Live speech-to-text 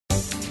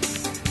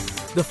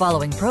The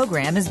following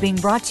program is being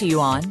brought to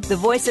you on the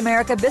Voice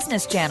America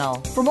Business Channel.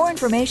 For more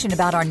information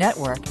about our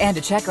network and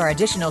to check our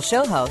additional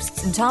show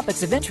hosts and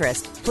topics of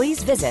interest,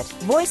 please visit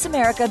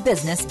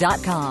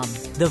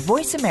voiceamericabusiness.com. The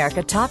Voice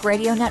America Talk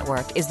Radio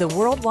Network is the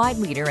worldwide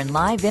leader in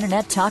live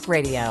Internet talk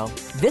radio.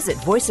 Visit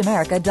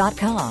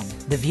voiceamerica.com.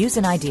 The views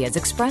and ideas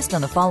expressed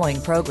on the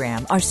following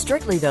program are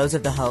strictly those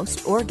of the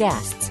host or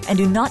guests and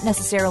do not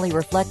necessarily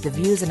reflect the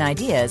views and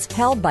ideas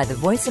held by the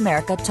Voice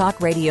America Talk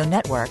Radio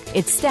Network,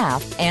 its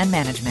staff, and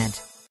management.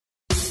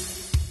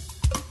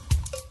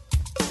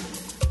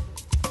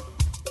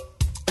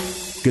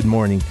 Good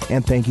morning,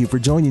 and thank you for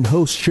joining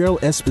host Cheryl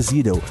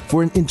Esposito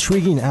for an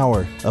intriguing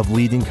hour of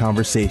leading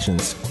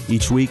conversations.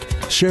 Each week,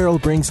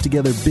 Cheryl brings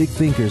together big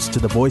thinkers to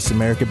the Voice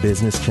America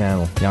Business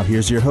Channel. Now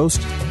here's your host,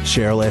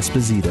 Cheryl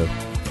Esposito.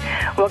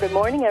 Well, good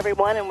morning,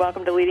 everyone, and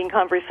welcome to Leading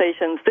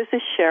Conversations. This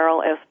is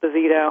Cheryl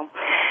Esposito.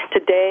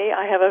 Today,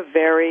 I have a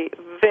very,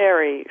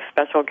 very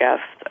special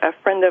guest, a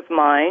friend of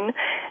mine,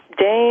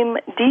 Dame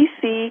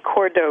DC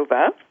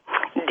Cordova.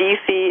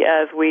 DC,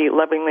 as we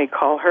lovingly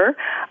call her.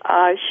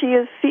 She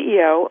is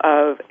CEO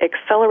of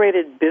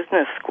Excellerated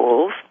Business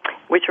Schools,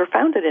 which were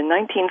founded in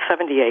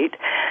 1978.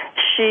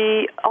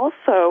 She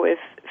also is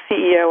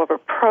CEO of a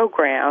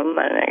program,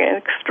 an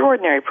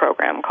extraordinary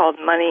program called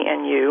Money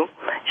and You.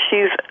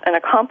 She's an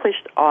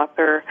accomplished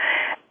author,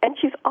 and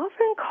she's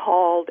often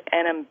called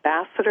an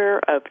ambassador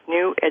of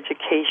new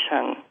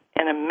education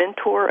and a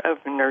mentor of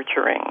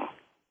nurturing.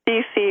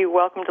 DC,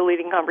 welcome to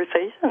Leading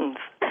Conversations.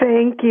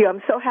 Thank you.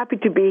 I'm so happy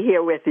to be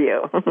here with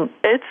you.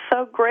 It's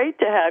so great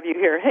to have you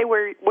here. Hey,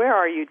 where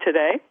are you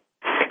today?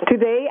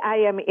 Today I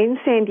am in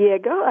San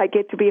Diego. I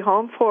get to be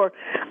home for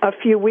a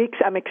few weeks.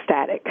 I'm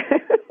ecstatic.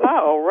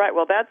 Oh, right.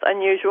 Well, that's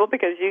unusual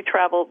because you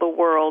travel the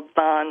world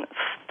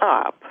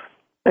non-stop.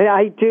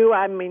 I do.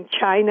 I'm in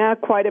China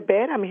quite a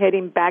bit. I'm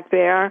heading back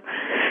there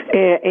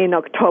in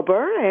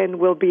October, and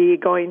we'll be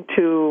going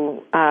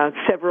to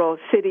several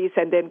cities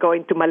and then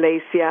going to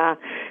Malaysia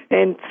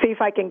and see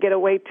if I can get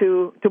away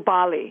to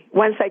Bali.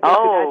 Once I get to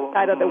that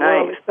side of the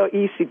world, it's so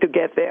easy to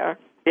get there.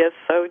 Yes,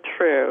 so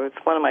true. It's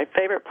one of my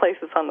favorite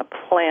places on the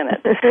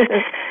planet.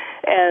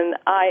 And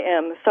I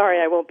am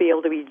sorry I won't be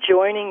able to be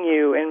joining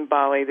you in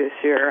Bali this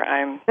year.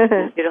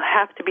 It'll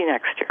have to be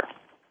next year.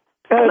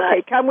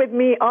 Okay, come with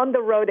me on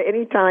the road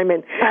anytime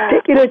and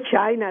take you to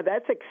China.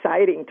 That's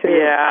exciting, too.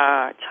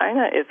 Yeah,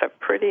 China is a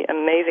pretty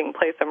amazing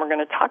place, and we're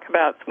going to talk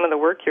about some of the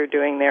work you're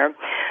doing there.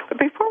 But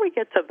before we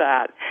get to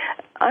that,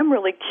 I'm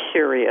really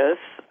curious.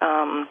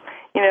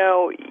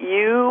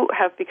 You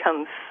have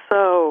become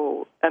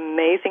so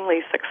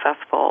amazingly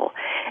successful,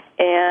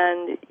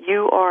 and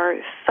you are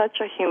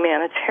such a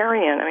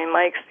humanitarian. I mean,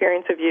 my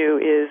experience of you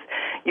is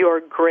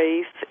your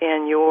grace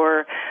and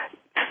your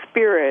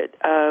spirit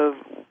of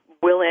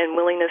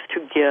willingness to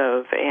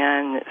give,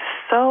 and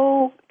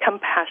so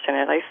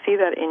compassionate. I see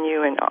that in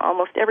you in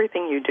almost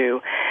everything you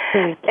do.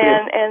 Thank you.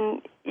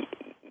 And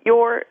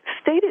your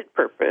stated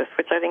purpose,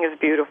 which I think is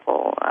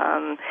beautiful,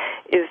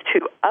 is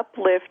to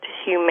uplift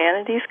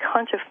humanity's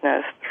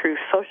consciousness through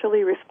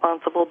socially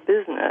responsible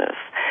business.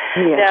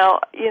 Yes.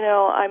 Now,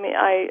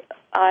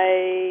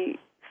 I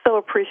so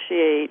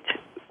appreciate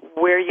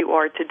where you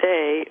are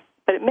today,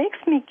 but it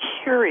makes me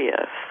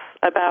curious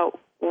about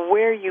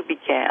where you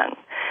began.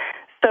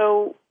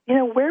 So,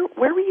 where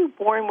were you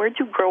born? Where did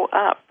you grow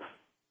up?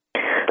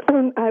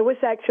 I was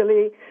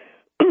actually,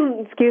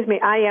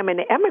 I am an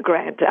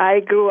immigrant.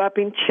 I grew up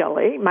in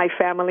Chile. My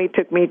family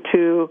took me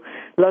to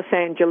Los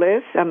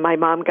Angeles. My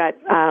mom got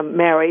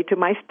married to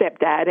my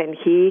stepdad, and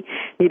he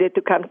needed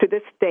to come to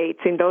the States.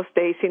 In those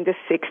days, in the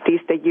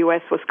 60s, the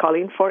U.S. was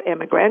calling for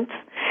immigrants.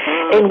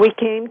 And we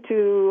came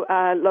to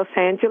Los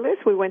Angeles.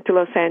 We went to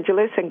Los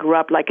Angeles and grew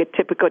up like a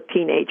typical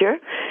teenager,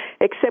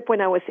 except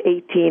when I was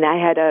 18, I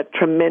had a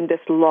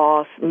tremendous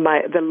loss.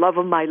 The love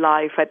of my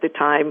life at the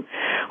time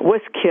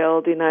was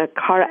killed in a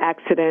car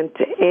accident,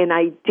 and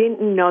I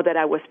didn't know that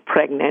I was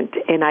pregnant,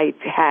 and I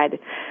had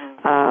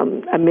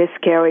a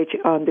miscarriage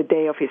on the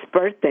day of his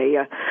birthday,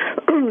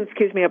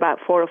 about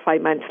 4 or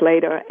 5 months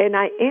later. And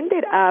I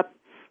ended up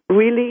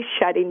really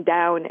shutting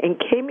down and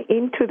came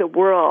into the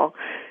world,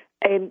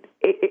 and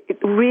it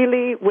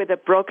really with a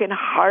broken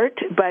heart,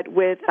 but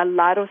with a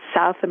lot of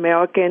South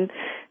American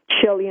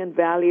Chilean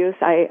values.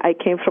 I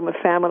came from a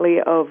family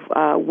of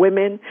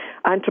women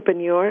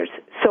entrepreneurs,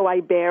 so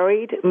I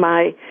buried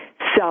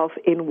myself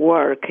in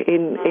work.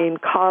 In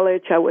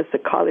college, I was a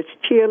college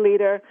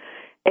cheerleader,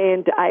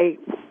 and I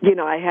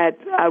had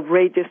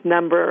outrageous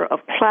number of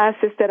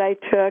classes that I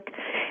took,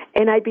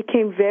 and I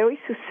became very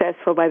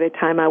successful by the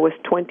time I was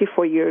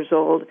 24 years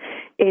old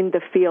in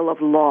the field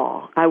of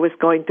law. I was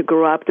going to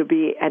grow up to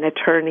be an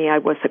attorney. I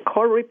was a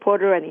court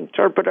reporter, an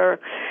interpreter.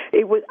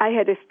 I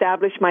had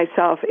established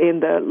myself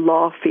in the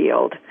law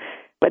field.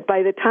 But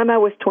by the time I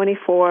was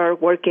 24,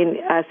 working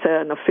as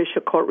an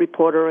official court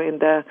reporter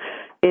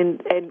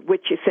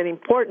which is an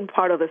important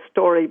part of the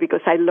story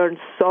because I learned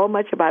so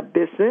much about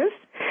business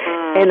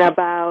and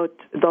about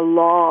the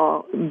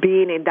law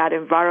being in that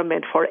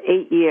environment for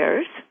 8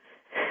 years.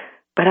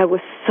 But I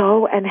was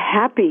so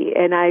unhappy,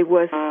 and I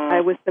was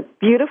a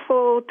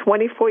beautiful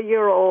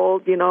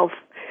 24-year-old,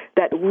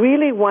 that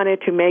really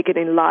wanted to make it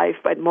in life,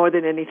 but more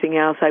than anything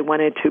else, I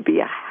wanted to be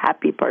a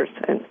happy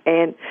person.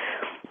 And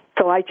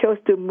so I chose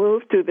to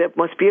move to the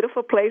most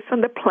beautiful place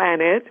on the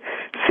planet.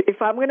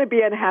 If I'm going to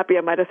be unhappy,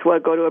 I might as well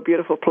go to a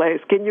beautiful place.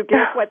 Can you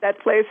guess what that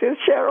place is,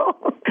 Cheryl?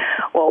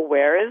 Well,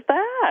 where is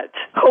that?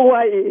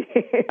 Hawaii.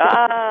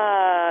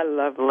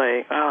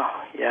 Lovely. Oh,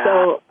 yeah.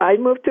 So I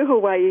moved to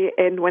Hawaii,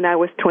 and when I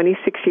was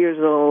 26 years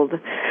old,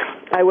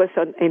 I was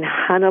in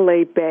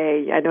Hanalei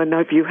Bay. I don't know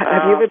if you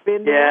have you ever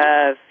been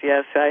there?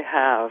 Yes, I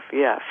have.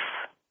 Yes.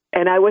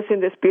 And I was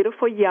in this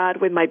beautiful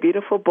yacht with my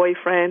beautiful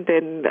boyfriend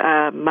and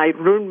my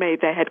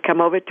roommate that had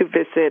come over to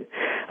visit,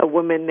 a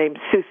woman named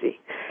Susie.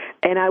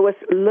 And I was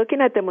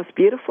looking at the most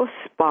beautiful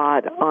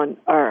spot on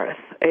earth.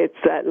 It's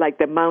like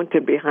the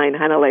mountain behind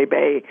Hanalei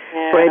Bay,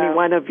 for any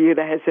one of you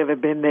that has ever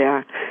been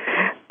there.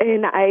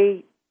 And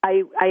I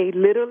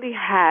literally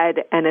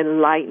had an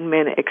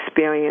enlightenment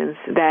experience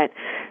that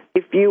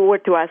if you were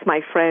to ask my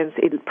friends,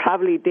 it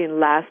probably didn't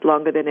last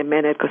longer than a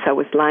minute because I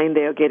was lying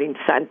there getting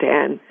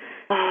suntan.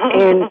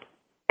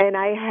 And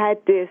I had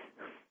this,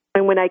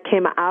 and when I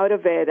came out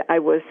of it, I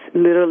was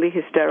literally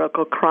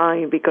hysterical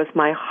crying because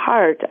my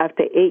heart,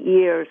 after 8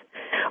 years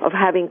of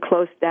having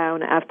closed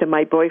down after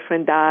my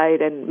boyfriend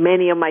died, and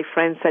many of my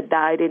friends had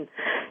died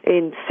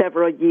in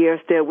several years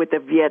there with the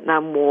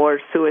Vietnam War,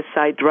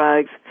 suicide,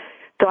 drugs.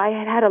 So I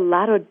had a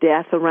lot of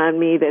death around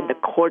me, then the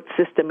court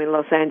system in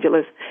Los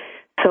Angeles.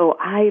 So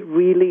I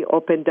really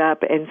opened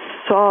up and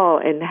saw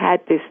and had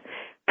this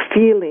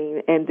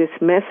feeling and this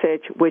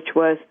message, which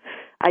was,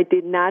 I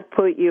did not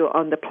put you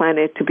on the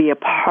planet to be a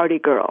party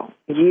girl.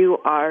 You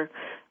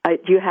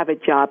have a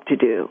job to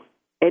do.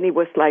 And it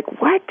was like,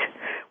 what?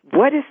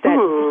 What is that?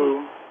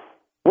 Ooh.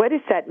 What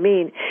does that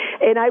mean?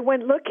 And I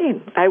went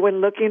looking.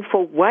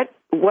 For what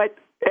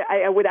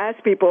I would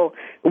ask people,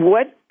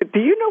 what do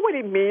you know what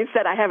it means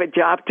that I have a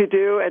job to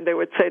do? And they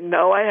would say,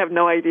 no, I have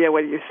no idea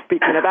what you're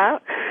speaking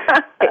about.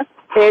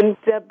 And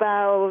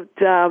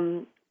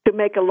to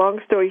make a long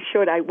story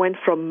short, I went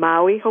from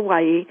Maui,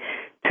 Hawaii,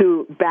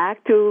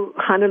 back to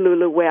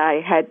Honolulu, where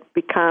I had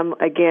become,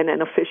 again,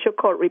 an official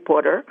court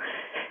reporter.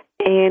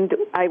 And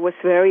I was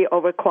very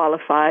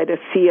overqualified, a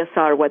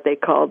CSR, what they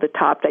call the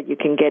top that you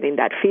can get in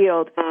that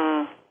field.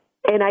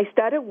 And I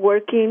started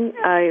working,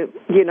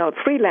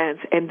 freelance.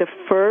 And the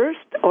first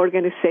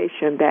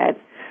organization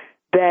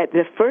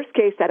the first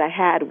case that I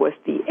had was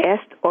the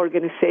EST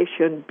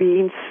organization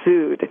being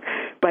sued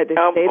by the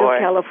state of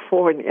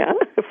California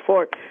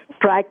for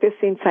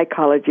practicing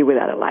psychology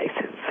without a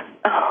license.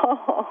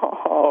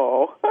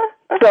 Oh.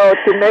 So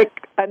to make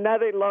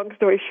another long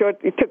story short,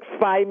 it took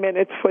 5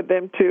 minutes for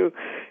them to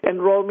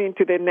enroll me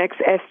into the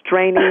next EST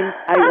training.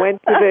 I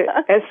went to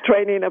the EST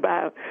training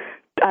about,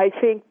 I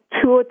think,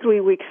 2 or 3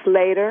 weeks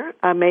later,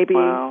 maybe,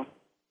 wow.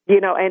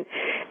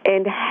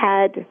 And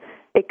had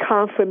a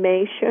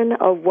confirmation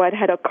of what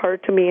had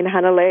occurred to me in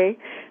Hanalei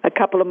a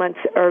couple of months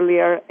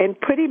earlier, and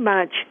pretty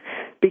much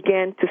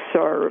began to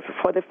serve.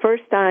 For the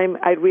first time,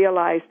 I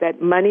realized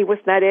that money was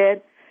not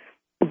it,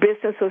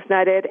 business was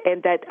not it,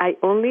 and that I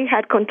only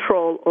had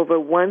control over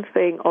one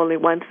thing only,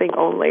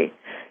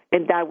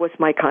 and that was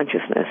my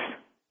consciousness.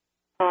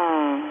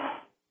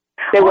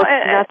 There was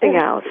nothing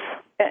else.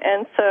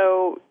 And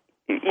so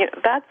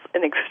that's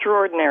an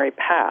extraordinary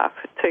path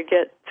to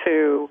get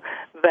to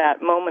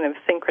that moment of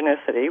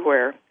synchronicity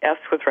where S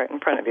was right in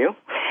front of you.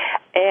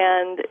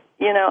 And,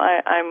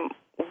 I'm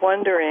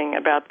wondering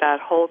about that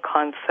whole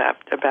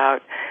concept about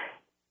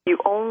you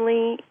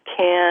only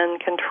can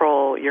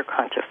control your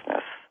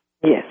consciousness.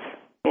 Yes.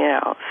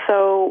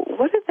 So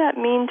what did that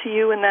mean to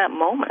you in that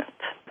moment?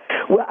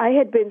 Well, I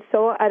had been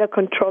so out of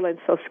control and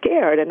so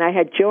scared, and I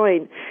had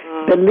joined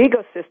the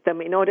legal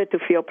system in order to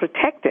feel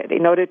protected,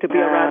 in order to be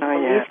around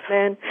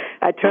policemen,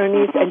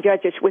 attorneys, and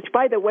judges, which,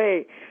 by the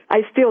way,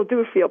 I still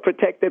do feel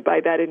protected by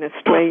that in a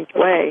strange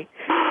way.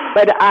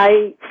 But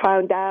I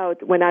found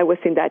out when I was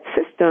in that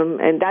system,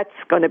 and that's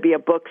going to be a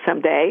book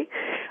someday,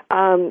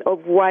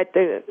 of what,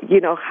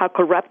 how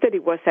corrupted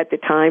it was at the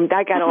time.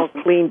 That got all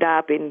cleaned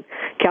up in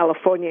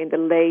California in the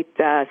late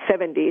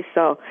 70s,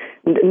 so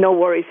no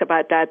worries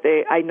about that.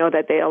 I know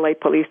that the LA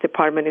Police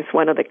Department is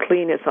one of the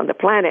cleanest on the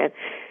planet.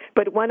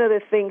 But one of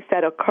the things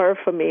that occurred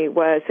for me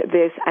was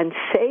this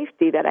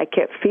unsafety that I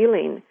kept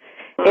feeling.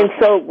 And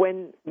so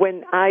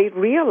when I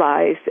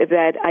realized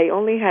that I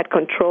only had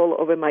control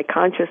over my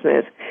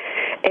consciousness,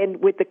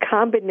 and with the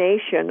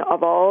combination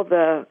of all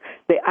the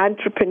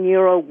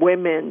entrepreneurial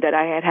women that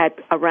I had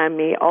around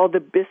me, all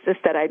the business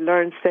that I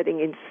learned sitting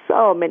in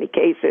so many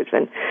cases,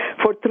 and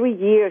for 3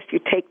 years you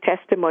take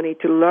testimony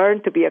to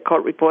learn to be a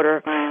court reporter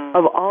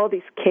of all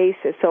these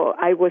cases. So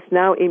I was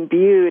now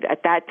imbued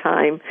at that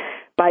time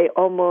by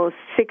almost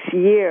 6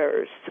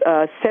 years,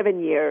 7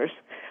 years,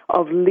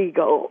 of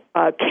legal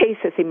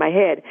cases in my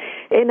head.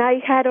 And I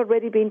had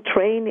already been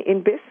trained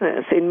in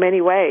business in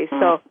many ways.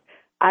 So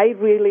I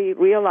really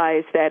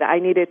realized that I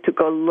needed to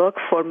go look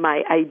for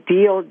my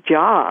ideal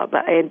job.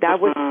 And that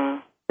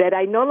that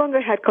I no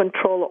longer had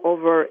control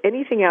over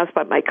anything else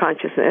but my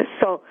consciousness.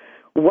 So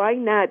why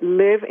not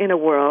live in a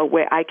world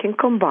where I can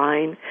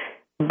combine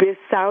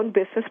sound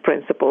business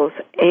principles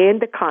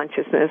and the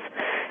consciousness,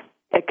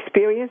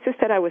 experiences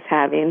that I was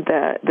having,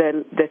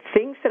 the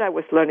things that I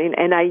was learning,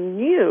 and I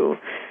knew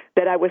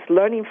that I was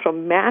learning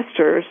from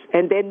masters,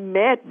 and then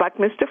met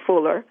Buckminster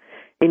Fuller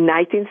in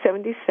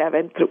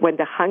 1977 when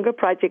the Hunger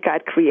Project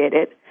got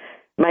created.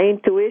 My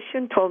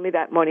intuition told me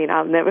that morning,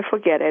 I'll never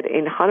forget it,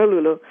 in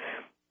Honolulu,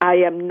 I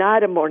am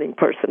not a morning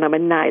person. I'm a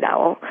night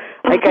owl.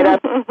 I got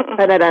up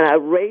at an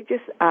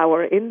outrageous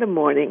hour in the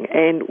morning,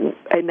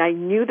 and I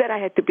knew that I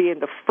had to be in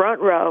the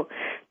front row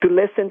to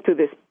listen to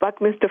this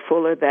Buckminster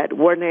Fuller that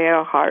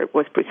Werner Erhard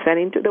was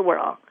presenting to the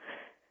world.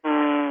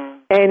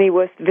 And it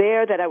was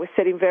there that I was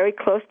sitting very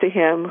close to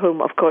him,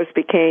 whom, of course,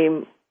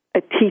 became a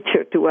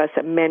teacher to us,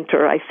 a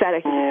mentor. I sat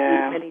at his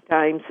feet many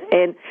times,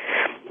 and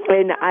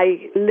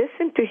I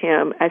listened to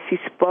him as he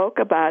spoke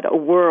about a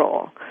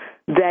world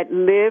that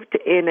lived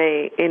in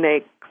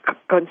a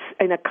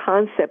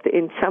concept,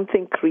 in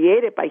something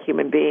created by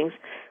human beings,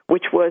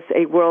 which was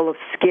a world of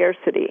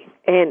scarcity,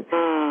 and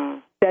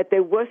that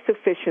there was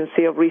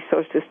sufficiency of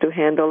resources to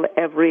handle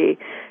every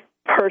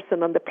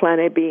person on the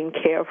planet being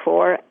cared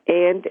for,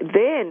 and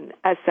then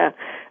as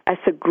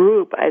a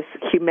group, as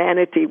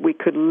humanity, we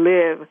could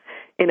live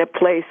in a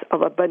place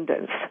of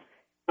abundance.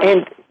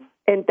 And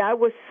that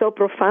was so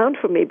profound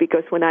for me,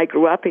 because when I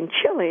grew up in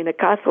Chile, in a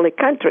Catholic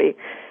country,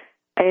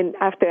 and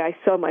after I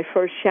saw my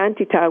first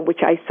shantytown, which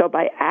I saw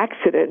by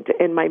accident,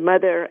 and my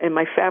mother and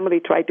my family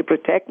tried to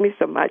protect me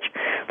so much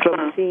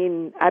from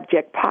seeing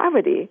abject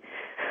poverty,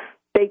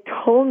 they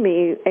told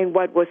me, and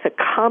what was a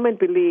common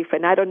belief,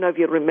 and I don't know if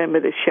you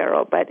remember this,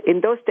 Cheryl, but in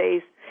those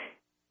days,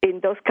 in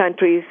those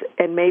countries,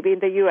 and maybe in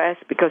the U.S.,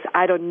 because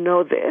I don't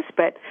know this,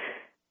 but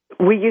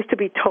we used to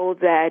be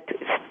told that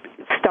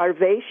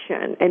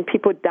starvation and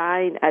people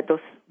dying at those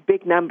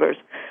big numbers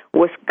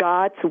was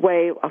God's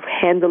way of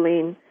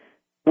handling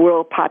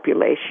world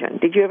population.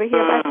 Did you ever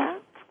hear about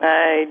that?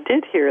 I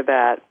did hear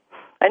that.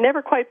 I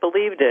never quite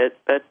believed it,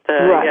 but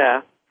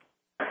yeah.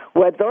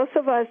 Well, those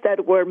of us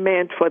that were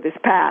meant for this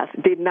path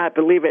did not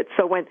believe it.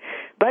 So when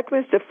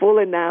Buckminster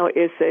Fuller now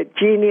is a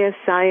genius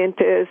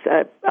scientist,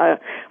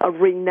 a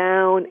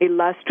renowned,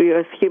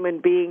 illustrious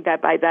human being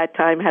that by that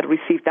time had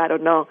received, I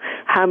don't know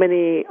how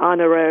many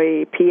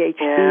honorary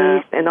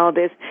PhDs and all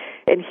this,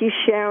 and he's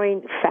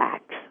sharing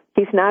facts.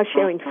 He's now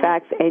sharing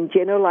facts and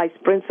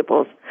generalized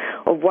principles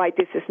of why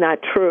this is not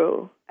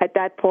true. At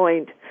that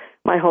point,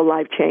 my whole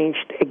life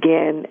changed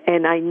again,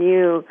 and I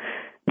knew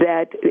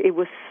that it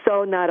was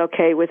so not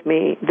okay with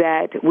me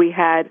that we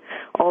had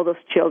all those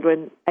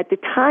children. At the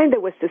time, there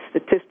was the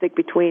statistic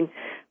between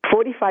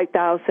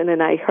 45,000,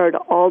 and I heard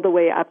all the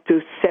way up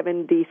to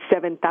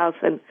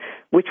 77,000,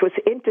 which was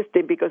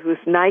interesting because it was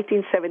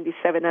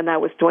 1977, and I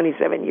was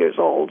 27 years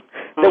old.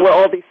 There were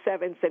all these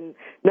sevens, and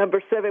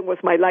number 7 was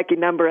my lucky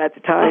number at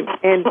the time.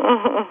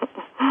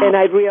 And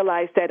I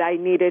realized that I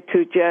needed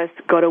to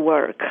just go to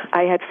work.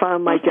 I had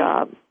found my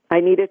job. I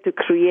needed to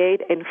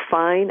create and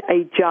find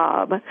a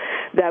job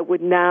that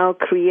would now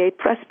create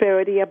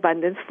prosperity,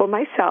 abundance for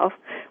myself,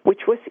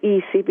 which was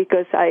easy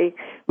because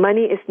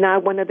money is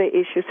not one of the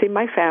issues in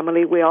my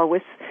family. We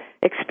always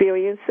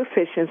experience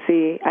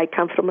sufficiency. I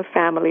come from a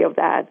family of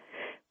that.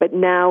 But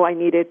now I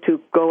needed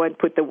to go and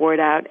put the word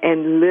out.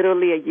 And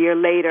literally a year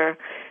later,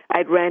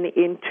 I ran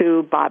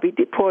into Bobby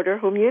DePorter,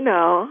 whom you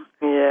know.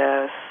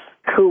 Yes.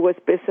 Who was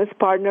business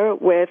partner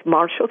with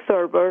Marshall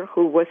Thurber,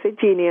 who was a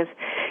genius,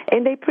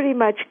 and they pretty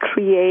much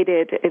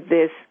created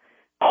this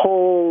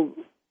whole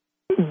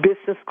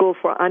business school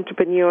for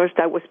entrepreneurs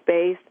that was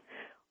based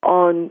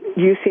on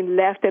using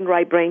left and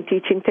right brain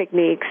teaching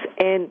techniques.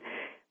 And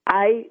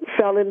I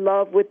fell in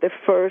love with the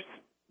first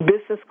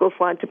business school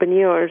for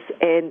entrepreneurs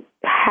and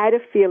had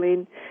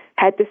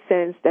the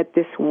sense that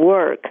this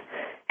work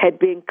had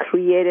been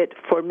created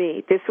for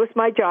me. This was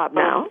my job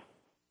now.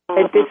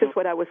 And this is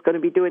what I was going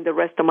to be doing the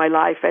rest of my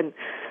life. And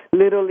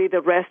literally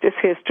the rest is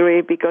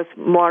history, because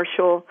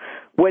Marshall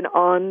went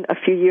on a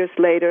few years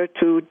later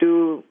to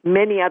do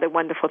many other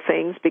wonderful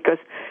things because,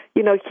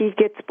 you know, he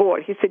gets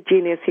bored. He's a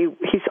genius.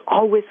 He's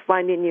always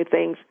finding new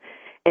things.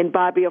 And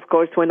Bobby, of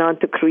course, went on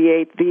to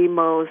create the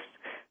most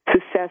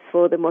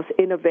successful, the most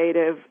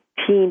innovative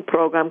teen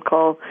program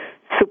called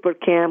Super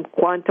Camp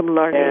Quantum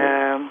Learning.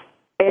 Yeah.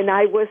 And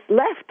I was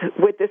left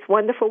with this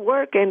wonderful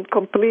work and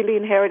completely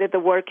inherited the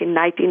work in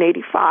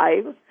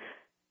 1985.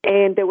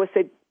 And there was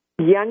a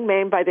young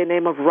man by the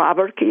name of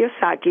Robert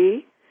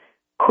Kiyosaki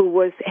who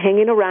was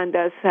hanging around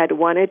us, had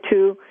wanted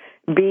to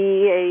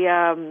be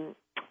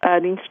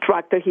an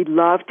instructor. He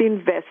loved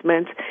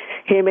investments.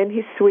 Him and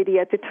his sweetie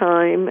at the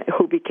time,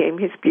 who became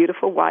his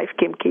beautiful wife,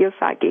 Kim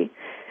Kiyosaki,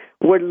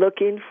 were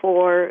looking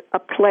for a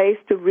place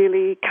to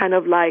really kind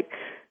of like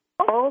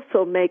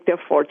also make their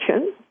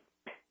fortune.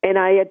 And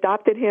I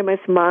adopted him as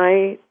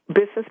my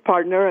business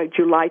partner on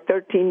July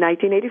 13,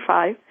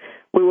 1985.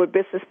 We were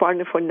business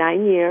partners for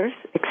 9 years,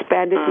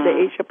 expanded to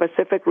the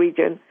Asia-Pacific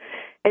region.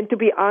 And to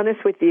be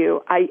honest with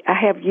you, I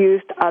have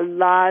used a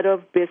lot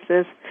of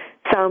business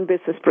sound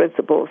business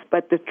principles.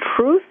 But the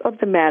truth of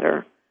the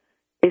matter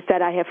is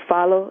that I have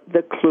followed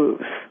the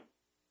clues.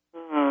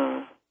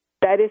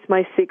 That is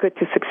my secret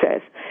to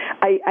success.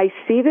 I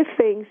see the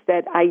things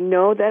that I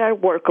know that are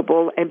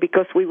workable, and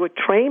because we were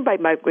trained by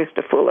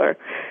Mr. Fuller,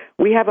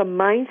 we have a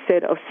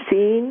mindset of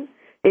seeing,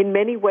 in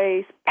many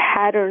ways,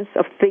 patterns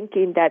of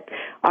thinking that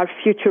are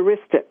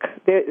futuristic.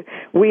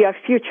 We are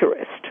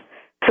futurist.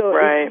 So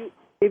right.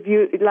 if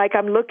you, like,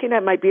 I'm looking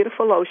at my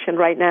beautiful ocean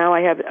right now. I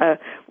have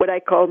what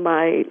I call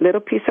my little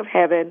piece of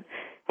heaven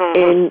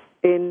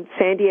in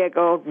San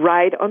Diego,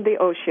 right on the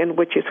ocean,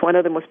 which is one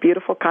of the most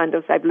beautiful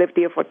condos. I've lived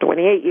here for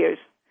 28 years,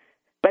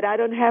 but I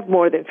don't have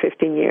more than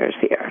 15 years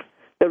here.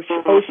 The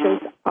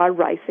oceans are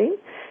rising,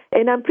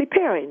 and I'm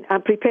preparing.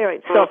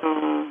 So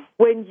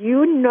when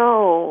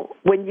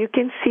you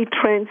can see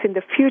trends in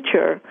the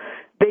future,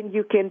 then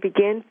you can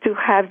begin to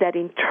have that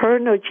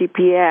internal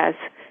GPS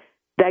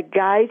that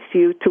guides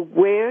you to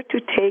where to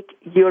take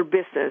your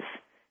business.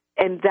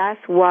 And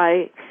that's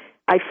why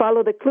I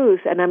follow the clues,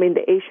 and I'm in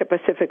the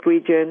Asia-Pacific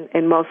region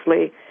and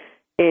mostly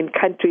in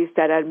countries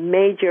that are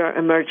major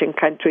emerging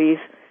countries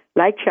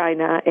like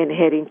China and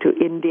heading to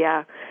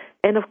India.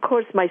 And, of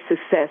course, my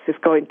success is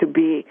going to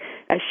be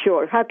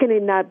assured. How can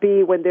it not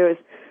be when there's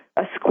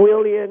a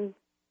squillion,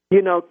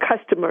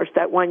 customers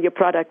that want your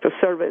product or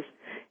service?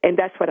 And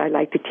that's what I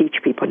like to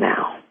teach people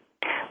now.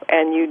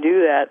 And you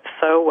do that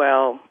so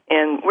well.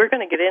 And we're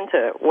going to get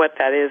into what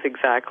that is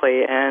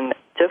exactly and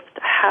just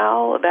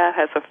how that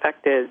has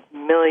affected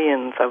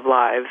millions of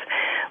lives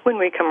when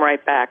we come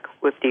right back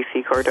with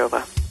DC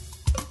Cordova.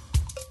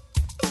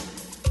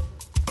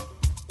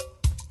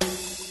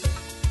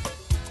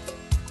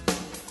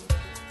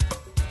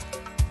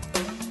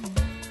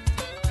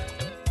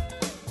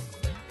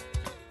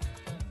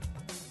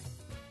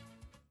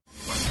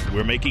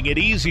 We're making it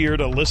easier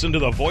to listen to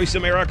the Voice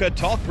America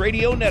Talk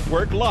Radio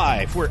Network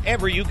live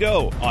wherever you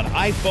go on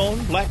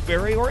iPhone,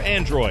 BlackBerry, or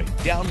Android.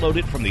 Download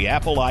it from the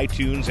Apple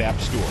iTunes App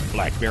Store,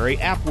 BlackBerry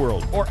App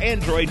World, or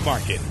Android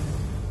Market.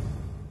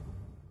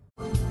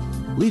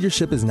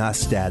 Leadership is not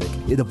static.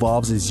 It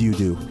evolves as you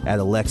do. At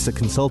Alexa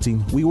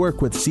Consulting, we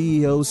work with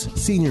CEOs,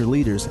 senior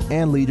leaders,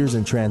 and leaders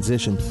in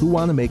transition who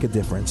want to make a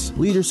difference.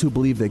 Leaders who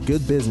believe that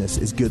good business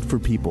is good for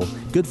people,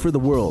 good for the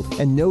world,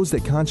 and knows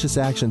that conscious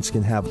actions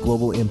can have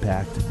global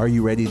impact. Are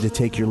you ready to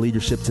take your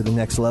leadership to the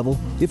next level?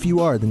 If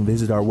you are, then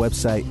visit our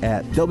website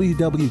at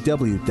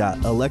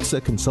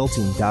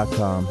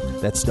www.alexaconsulting.com.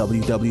 That's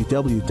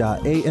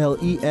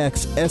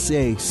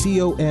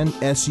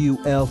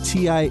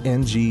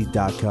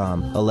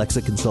www.alexaconsulting.com.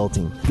 Alexa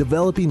Consulting,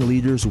 developing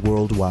leaders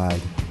worldwide.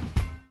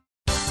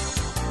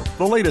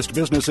 The latest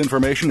business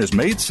information is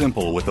made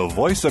simple with the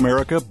Voice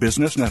America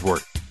Business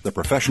Network. The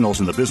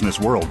professionals in the business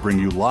world bring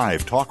you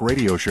live talk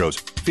radio shows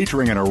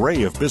featuring an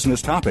array of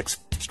business topics,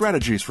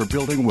 strategies for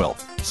building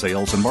wealth,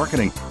 sales and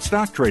marketing,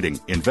 stock trading,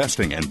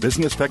 investing, and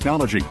business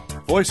technology.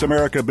 Voice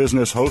America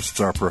Business hosts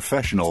are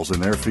professionals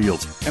in their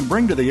fields and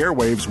bring to the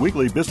airwaves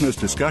weekly business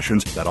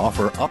discussions that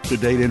offer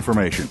up-to-date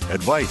information,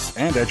 advice,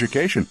 and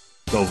education.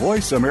 The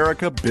Voice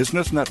America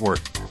Business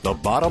Network, the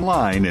bottom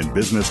line in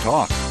business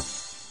talk.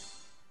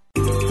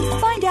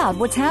 Find out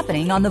what's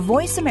happening on the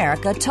Voice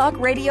America Talk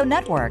Radio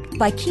Network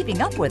by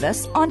keeping up with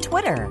us on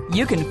Twitter.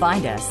 You can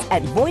find us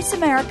at Voice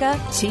America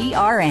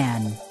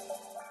TRN.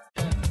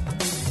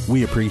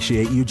 We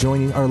appreciate you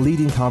joining our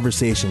leading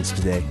conversations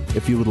today.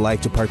 If you would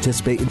like to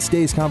participate in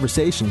today's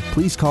conversation,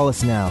 please call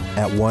us now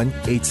at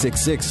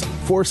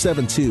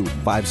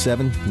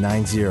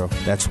 1-866-472-5790.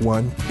 That's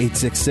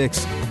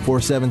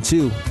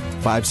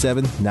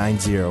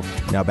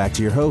 1-866-472-5790. Now back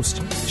to your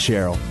host,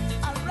 Cheryl.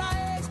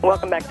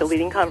 Welcome back to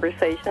Leading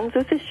Conversations.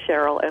 This is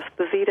Cheryl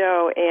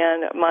Esposito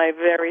and my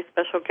very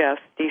special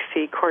guest,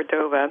 DC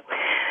Cordova.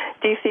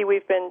 DC,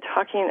 we've been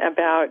talking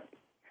about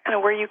kind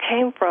of where you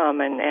came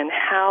from and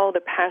how the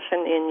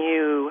passion in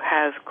you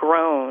has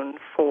grown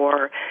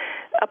for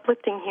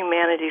uplifting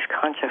humanity's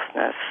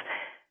consciousness.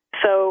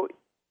 So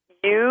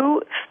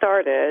you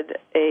started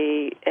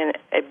a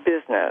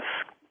business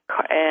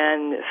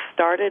and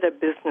started a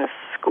business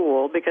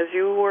school because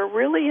you were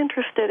really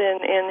interested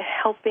in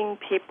helping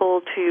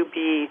people to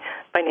be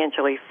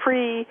financially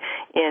free,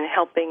 in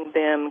helping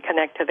them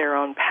connect to their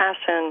own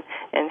passion,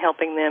 and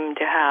helping them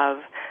to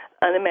have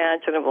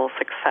unimaginable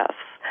success.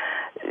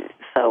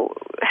 So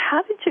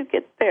how did you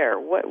get there?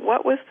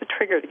 What was the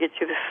trigger to get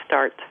you to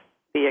start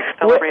the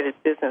Accelerated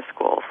Business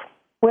Schools?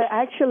 Well,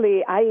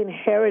 actually, I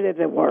inherited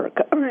the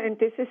work, and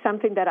this is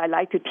something that I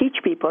like to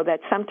teach people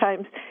that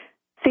sometimes,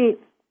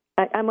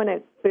 I'm going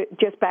to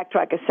just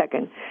backtrack a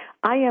second.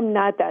 I am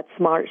not that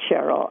smart,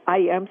 Cheryl. I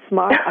am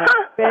smart. I'm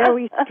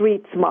very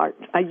street smart.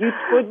 You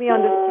put me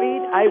on the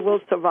street, I will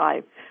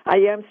survive. I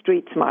am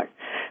street smart.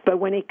 But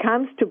when it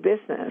comes to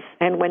business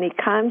and when it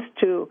comes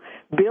to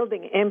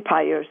building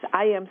empires,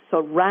 I am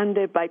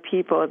surrounded by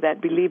people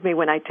that, believe me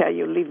when I tell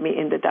you, leave me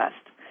in the dust.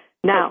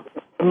 Now,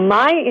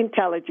 my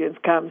intelligence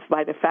comes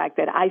by the fact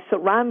that I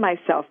surround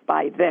myself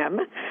by them,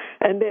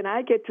 and then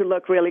I get to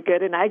look really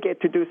good, and I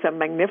get to do some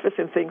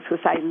magnificent things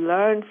because I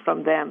learn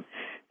from them.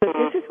 So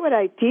this is what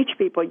I teach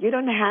people. You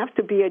don't have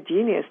to be a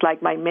genius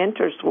like my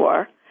mentors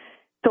were.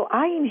 So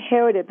I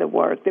inherited the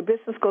work. The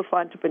Business School for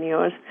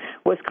Entrepreneurs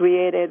was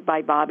created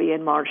by Bobby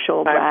and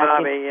Marshall back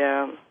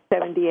in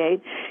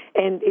 78,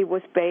 and it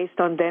was based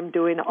on them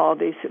doing all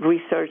this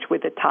research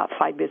with the top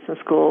 5 business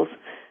schools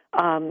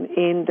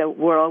in the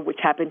world, which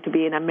happened to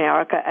be in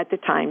America at the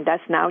time.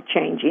 That's now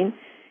changing.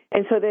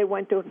 And so they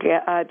went to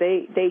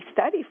they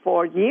studied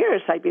for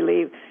years, I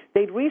believe.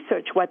 They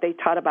researched what they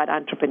taught about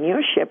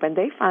entrepreneurship, and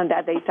they found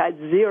that they taught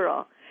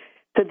zero.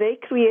 So they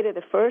created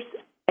the first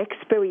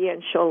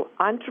experiential,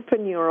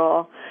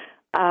 entrepreneurial,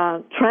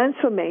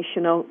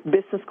 transformational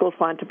business school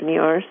for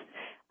entrepreneurs.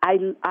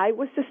 I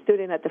was a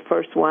student at the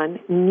first one,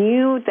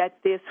 knew that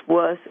this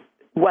was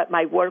what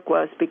my work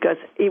was because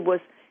it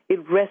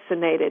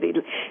resonated.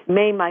 It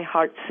made my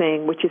heart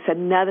sing, which is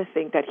another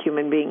thing that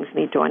human beings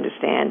need to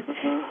understand.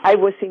 I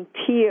was in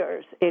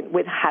tears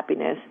with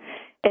happiness.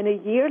 And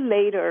a year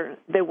later,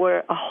 there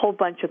were a whole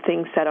bunch of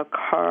things that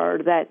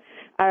occurred that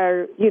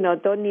are,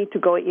 don't need to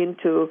go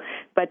into,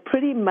 but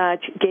pretty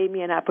much gave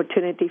me an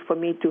opportunity for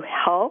me to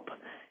help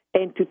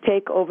and to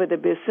take over the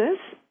business.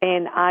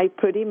 And I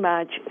pretty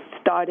much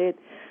started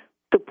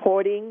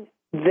supporting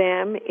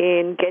them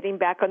in getting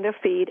back on their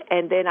feet.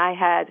 And then I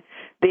had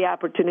the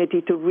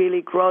opportunity to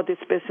really grow this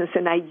business.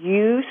 And I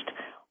used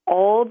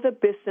all the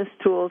business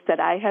tools that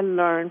I had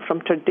learned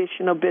from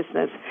traditional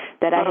business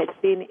that I had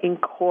seen in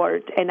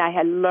court and I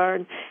had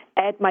learned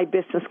at my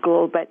business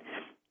school. But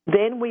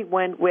then we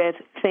went with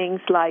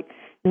things like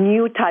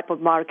new type of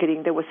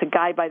marketing. There was a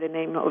guy by the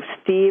name of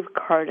Steve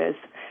Curtis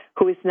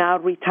who is now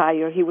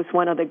retired. He was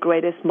one of the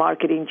greatest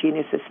marketing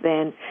geniuses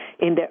then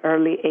in the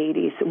early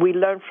 80s. We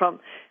learned from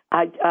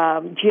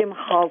Jim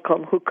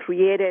Holcomb, who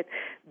created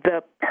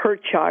the PER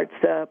charts,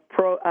 the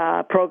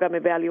program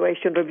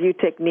evaluation review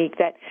technique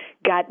that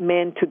got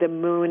men to the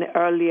moon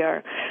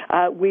earlier.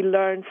 We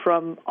learned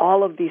from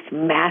all of these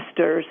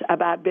masters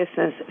about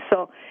business.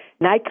 So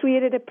and I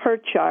created a PER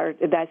chart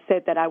that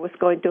said that I was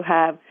going to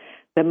have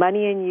the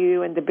Money and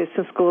You and the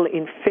business school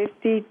in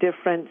 50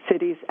 different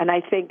cities. And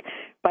I think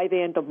by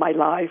the end of my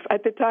life,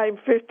 at the time,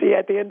 50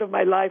 at the end of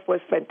my life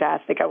was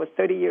fantastic. I was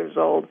 30 years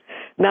old.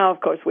 Now,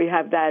 of course, we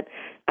have that.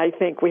 I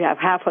think we have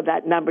half of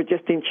that number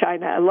just in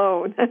China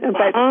alone.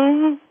 But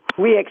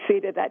we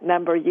exceeded that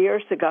number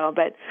years ago.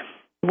 But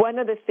one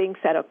of the things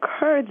that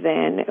occurred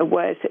then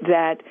was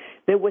that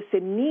there was a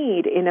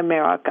need in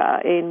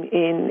America,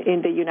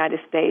 in the United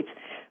States,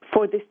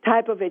 for this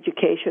type of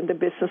education. The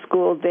business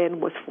school then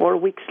was 4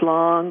 weeks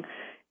long,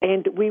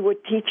 and we were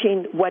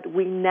teaching what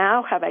we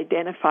now have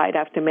identified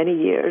after many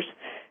years,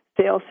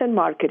 sales and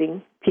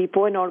marketing,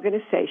 people and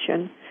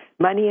organization,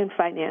 money and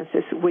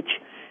finances, which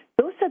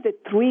those are the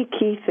 3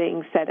 key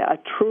things that a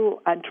true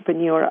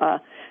entrepreneur,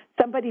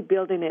 somebody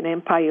building an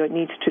empire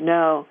needs to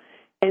know,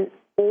 and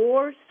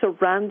or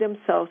surround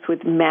themselves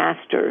with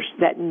masters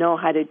that know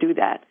how to do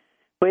that.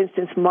 For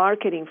instance,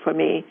 marketing for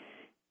me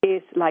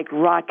is like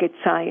rocket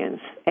science.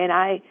 And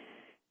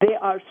there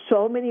are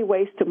so many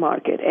ways to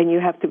market, and you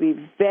have to be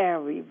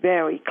very,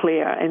 very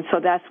clear. And so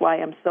that's why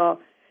I'm so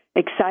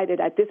excited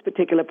at this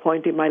particular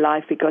point in my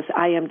life, because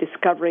I am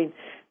discovering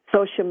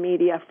social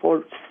media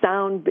for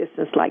sound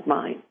business like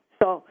mine.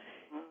 So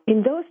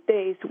in those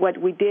days, what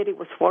we did, it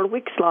was 4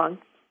 weeks long.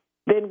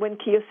 Then when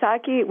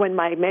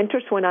my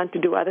mentors went on to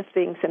do other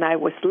things and I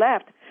was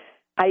left,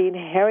 I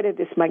inherited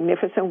this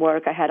magnificent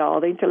work. I had all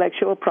the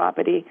intellectual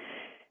property.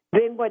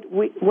 Then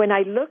when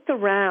I looked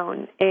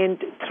around and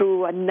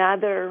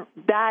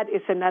that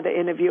is another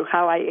interview,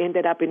 how I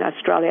ended up in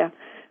Australia.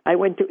 I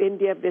went to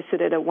India,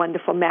 visited a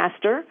wonderful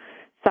master,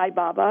 Sai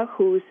Baba,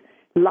 whose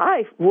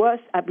life was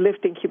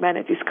uplifting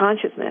humanity's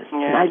consciousness.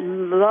 Yeah. And I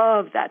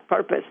love that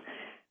purpose.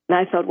 And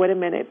I thought, wait a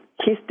minute,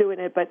 he's doing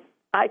it, but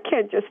I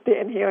can't just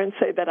stand here and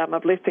say that I'm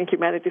uplifting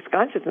humanity's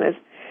consciousness.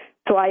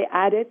 So I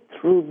added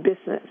through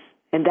business.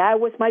 And that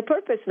was my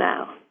purpose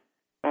now.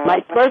 My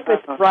purpose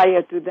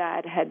prior to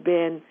that had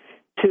been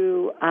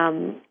to,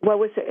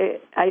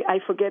 I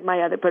forget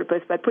my other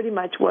purpose, but pretty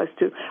much was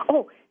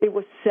it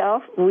was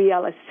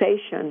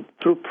self-realization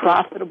through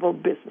profitable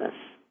business.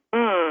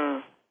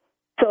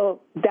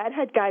 So that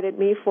had guided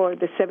me for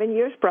the 7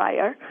 years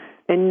prior,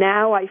 and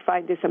now I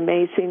find this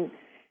amazing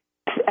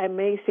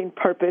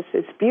purpose.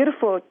 It's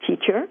beautiful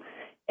teacher,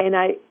 and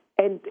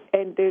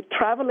the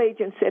travel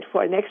agent said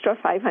for an extra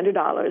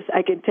 $500,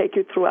 I can take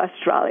you through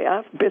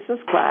Australia, business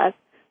class,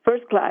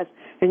 first class,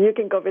 and you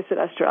can go visit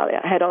Australia.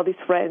 I had all these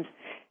friends.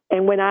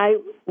 And when I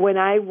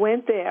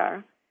went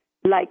there,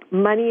 like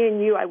Money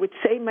and You, I would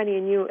say Money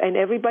and You, and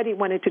everybody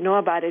wanted to know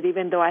about it,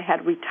 even though I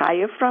had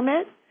retired from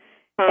it.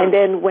 And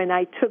then when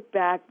I took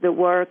back the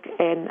work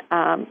and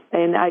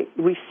I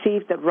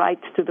received the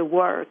rights to the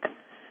work,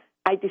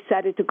 I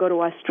decided to go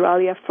to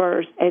Australia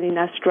first. And in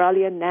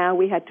Australia now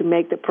we had to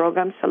make the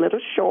programs a little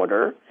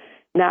shorter.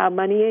 Now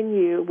Money and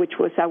You, which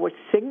was our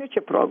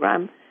signature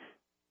program,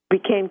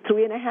 became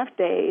 3.5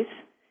 days.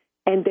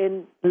 And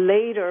then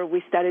later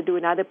we started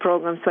doing other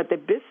programs that the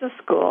business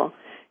school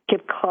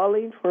kept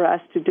calling for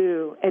us to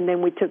do. And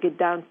then we took it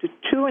down to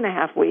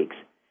 2.5 weeks.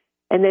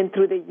 And then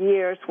through the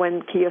years,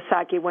 when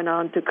Kiyosaki went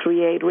on to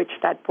create Rich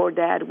Dad Poor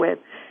Dad with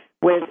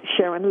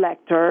Sharon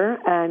Lecter,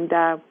 and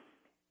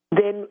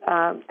then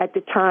at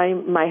the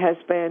time, my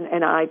husband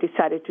and I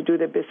decided to do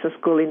the business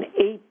school in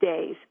 8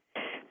 days.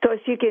 So as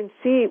you can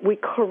see, we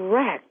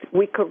correct,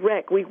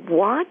 we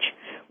watch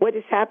what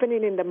is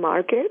happening in the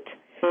market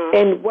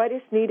and what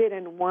is needed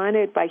and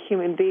wanted by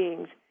human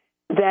beings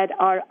that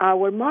are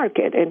our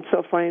market. And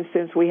so, for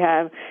instance, we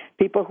have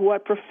people who are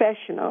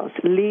professionals,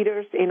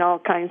 leaders in all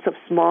kinds of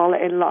small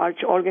and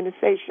large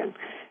organizations,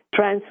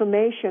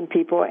 transformation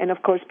people, and,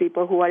 of course,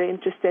 people who are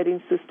interested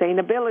in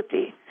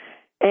sustainability,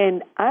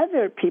 and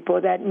other people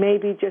that may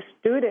be just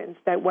students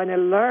that want to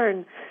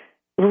learn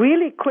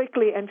really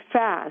quickly and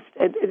fast.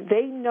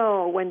 They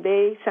know when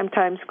they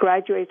sometimes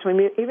graduate,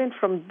 even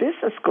from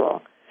business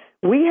school,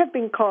 we have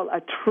been called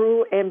a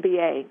true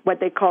MBA, what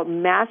they call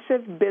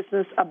massive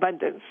business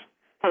abundance.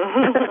 We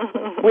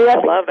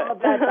have been called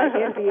that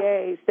by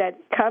MBAs that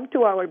come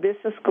to our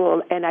business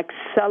school and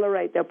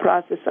accelerate their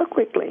process so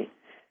quickly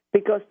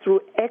because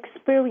through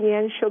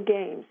experiential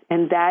gains,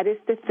 and that is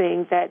the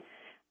thing that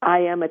I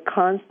am a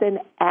constant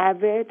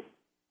avid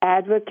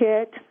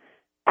advocate,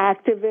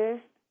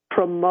 activist,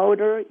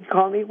 promoter,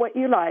 call me what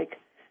you like.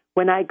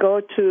 When I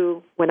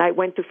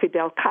went to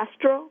Fidel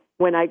Castro,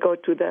 when I go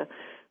to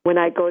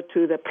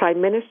the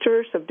prime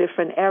ministers of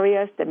different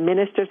areas, the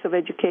ministers of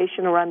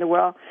education around the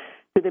world,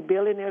 to the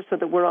billionaires of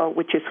the world,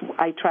 which is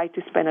I try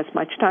to spend as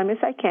much time as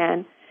I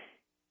can,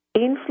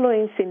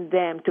 influencing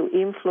them to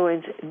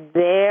influence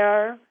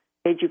their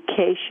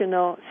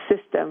educational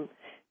system,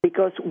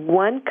 because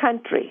one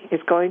country is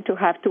going to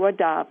have to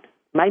adopt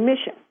my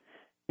mission,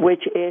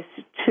 which is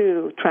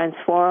to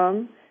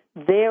transform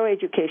their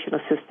educational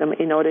system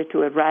in order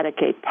to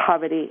eradicate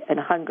poverty and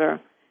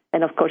hunger.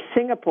 And, of course,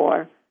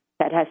 Singapore,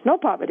 that has no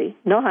poverty,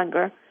 no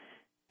hunger,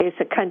 is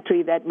a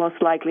country that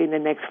most likely in the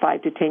next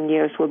 5 to 10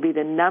 years will be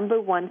the number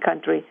one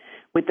country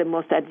with the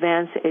most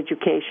advanced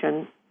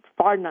education,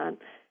 far none.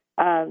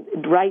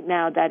 Right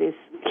now, that is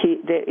key.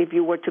 If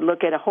you were to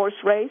look at a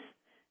horse race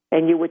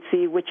and you would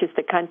see which is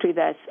the country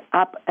that's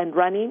up and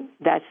running,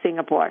 that's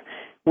Singapore,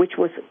 which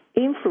was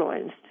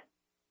influenced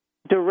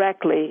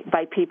directly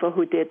by people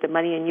who did the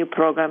Money and You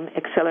program,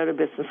 Accelerated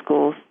Business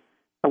Schools,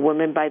 a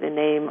woman by the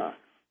name of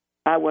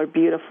our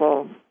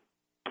beautiful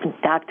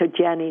Dr.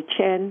 Jenny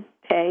Chen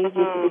Tay, used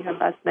to be her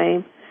last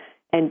name,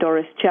 and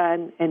Doris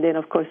Chan, and then,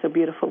 of course, a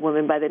beautiful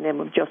woman by the name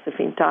of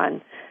Josephine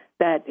Tan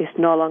that is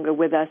no longer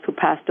with us, who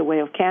passed away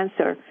of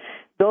cancer.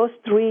 Those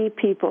three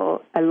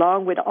people,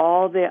 along with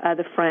all their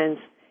other friends,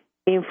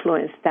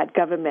 influence that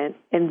government,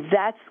 and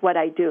that's what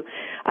I do.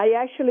 I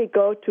actually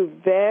go to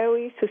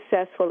very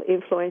successful,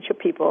 influential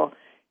people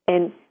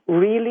and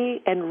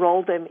really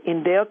enroll them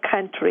in their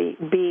country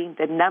being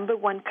the number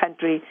one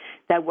country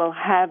that will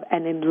have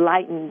an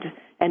enlightened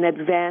and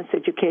advanced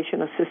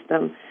educational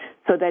system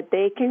so that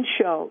they can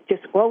show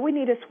just all we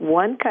need is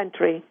one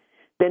country,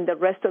 then the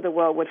rest of the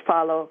world would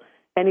follow,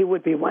 and it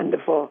would be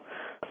wonderful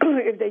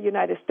if the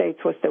United States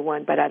was the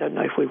one, but I don't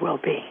know if we will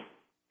be.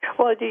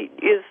 Well,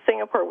 is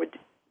Singapore,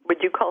 would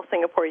you call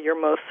Singapore your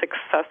most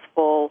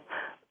successful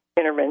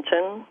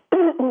intervention?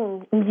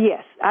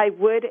 Yes, I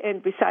would,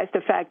 and besides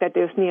the fact that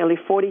there's nearly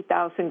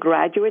 40,000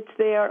 graduates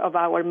there of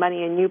our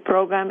Money and You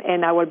program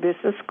and our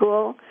business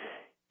school,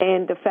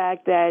 and the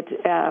fact that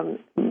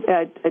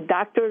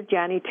Dr.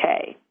 Jenny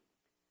Tay,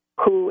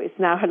 who is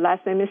now, her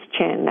last name is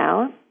Chen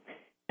now,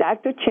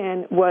 Dr.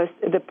 Chen was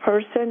the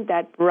person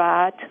that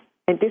brought,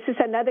 and this is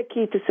another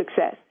key to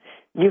success,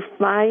 you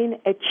find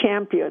a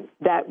champion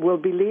that will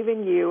believe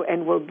in you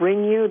and will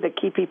bring you the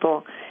key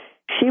people.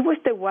 She was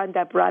the one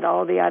that brought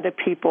all the other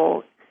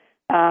people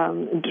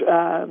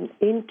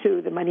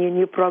into the Money and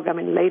You program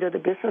and later the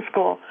business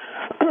school,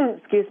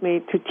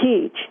 to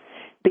teach,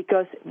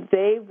 because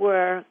they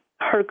were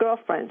her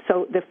girlfriends.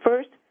 So the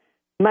first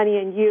Money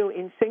and You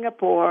in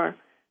Singapore,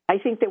 I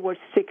think there were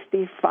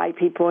 65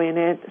 people in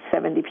it,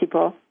 70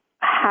 people.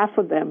 Half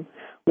of them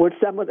were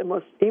some of the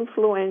most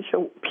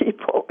influential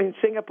people in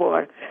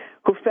Singapore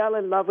who fell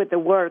in love with the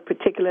work,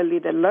 particularly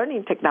the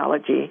learning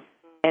technology,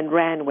 and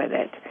ran with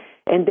it.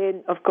 And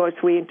then, of course,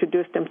 we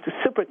introduced them to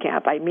Super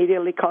Camp. I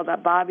immediately called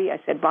up Bobby. I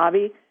said,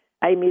 Bobby,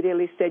 I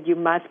immediately said, you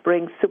must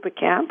bring Super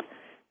Camp.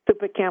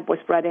 Super Camp was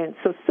brought in.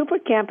 So Super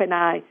Camp and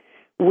I,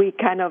 we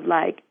kind of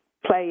like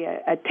play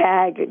a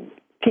tag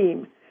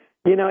team.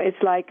 You know, it's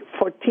like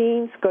for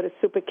teens, go to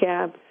Super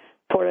Camp.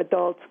 For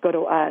adults, go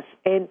to us.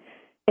 And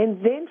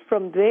then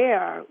from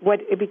there,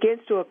 what it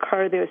begins to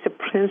occur, there's a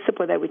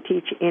principle that we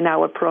teach in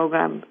our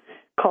program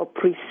called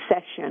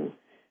precession,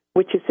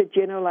 which is a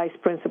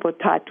generalized principle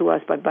taught to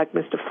us by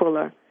Buckminster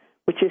Fuller,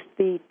 which is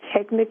the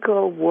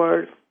technical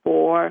word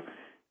for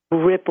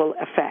ripple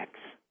effects.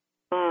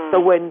 So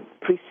when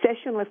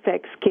precession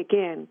effects kick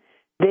in,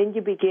 then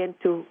you begin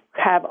to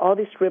have all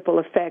these ripple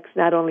effects,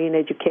 not only in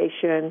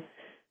education,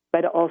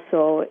 but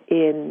also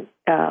in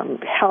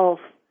health,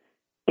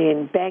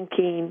 in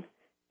banking,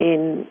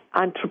 in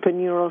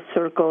entrepreneurial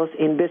circles,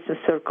 in business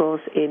circles,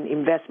 in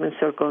investment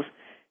circles,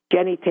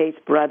 Jenny Tate's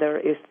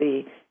brother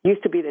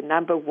used to be the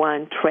number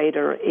one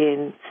trader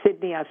in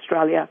Sydney,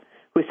 Australia,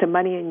 who's a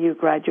Money and You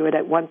graduate.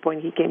 At one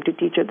point, he came to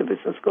teach at the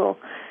business school.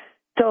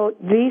 So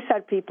these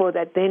are people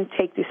that then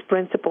take these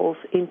principles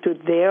into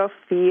their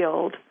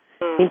field,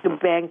 into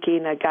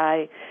banking. A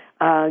guy,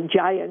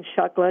 Giant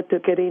Shukla,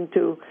 took it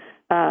into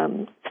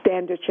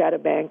Standard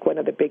Chartered Bank, one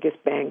of the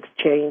biggest bank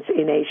chains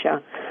in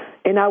Asia.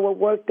 And our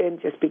work then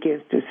just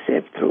begins to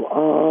sift through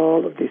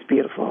all of these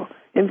beautiful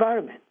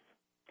environments.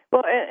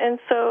 Well, and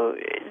so,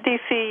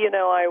 DC,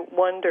 I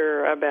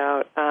wonder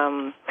about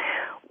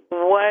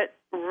what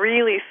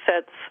really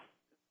sets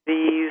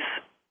these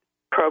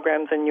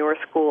programs in your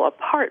school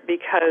apart,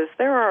 because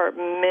there are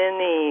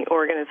many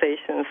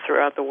organizations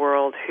throughout the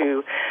world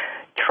who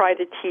try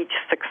to teach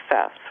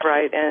success,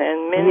 right?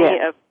 And many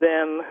of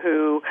them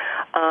who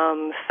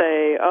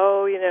say,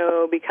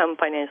 become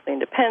financially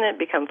independent,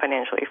 become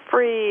financially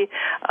free,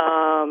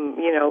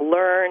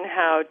 learn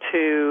how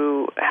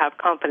to have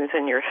confidence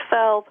in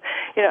yourself,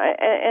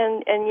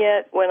 and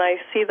yet when I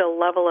see the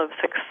level of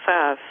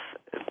success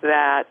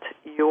that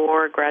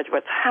your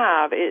graduates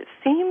have, it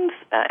seems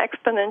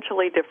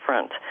exponentially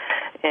different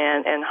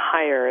and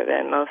higher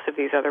than most of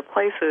these other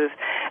places.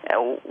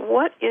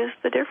 What is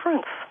the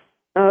difference?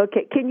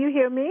 Okay. Can you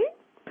hear me?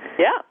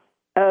 Yeah.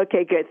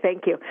 Okay, good.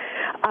 Thank you.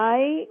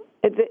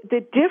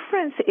 The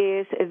difference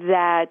is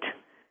that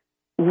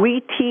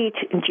we teach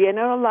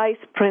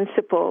generalized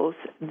principles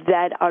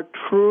that are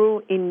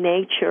true in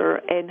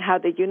nature and how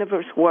the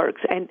universe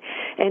works. And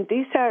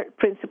these are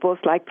principles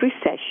like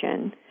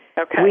precession.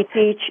 Okay. We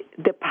teach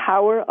the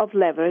power of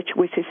leverage,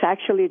 which is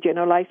actually a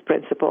generalized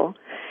principle.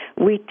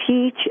 We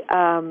teach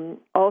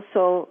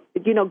also,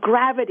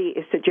 gravity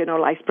is a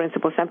generalized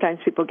principle. Sometimes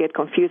people get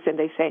confused and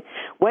they say,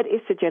 what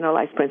is a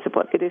generalized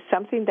principle? It is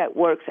something that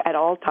works at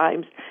all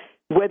times,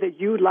 whether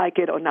you like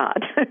it or not.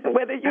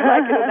 Whether you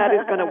like it or not,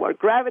 it's going to work.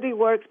 Gravity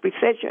works.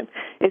 Precision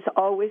is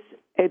always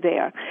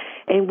there.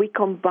 And we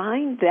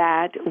combine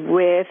that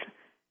with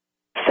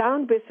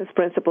sound business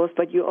principles,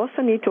 but you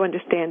also need to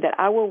understand that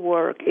our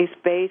work is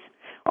based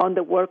on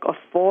the work of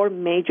four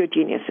major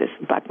geniuses: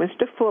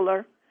 Buckminster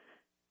Fuller,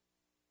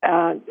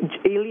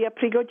 Ilya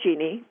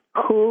Prigogine,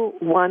 who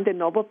won the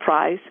Nobel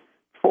Prize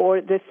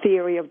for the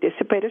theory of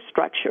dissipated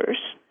structures,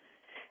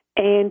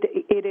 and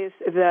it is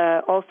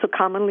also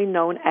commonly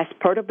known as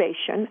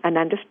perturbation, and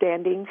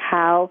understanding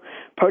how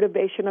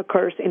perturbation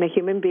occurs in a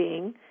human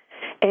being.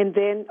 And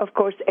then, of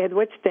course,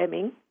 Edward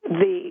Deming,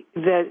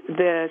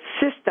 the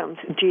systems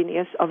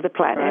genius of the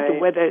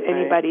planet, whether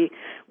anybody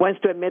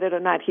wants to admit it or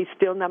not, he's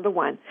still number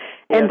one.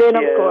 And then,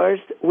 of course,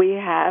 we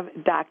have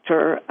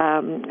Dr.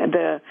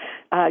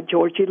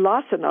 Georgy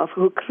Lozanov,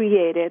 who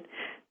created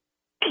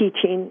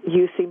teaching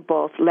using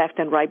both left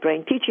and right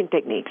brain teaching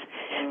techniques.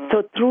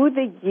 So through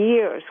the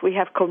years, we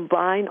have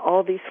combined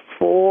all these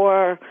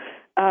four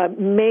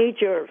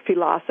major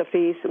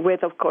philosophies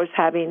with, of course,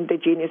 having the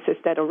geniuses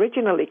that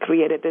originally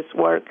created this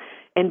work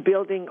and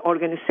building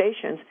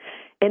organizations.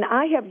 And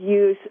I have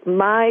used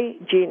my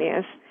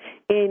genius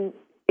in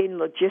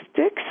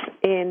logistics,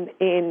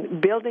 in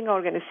building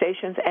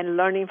organizations and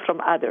learning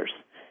from others.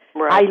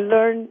 Right. I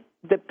learn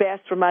the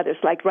best from others.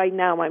 Like right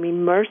now, I'm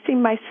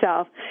immersing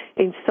myself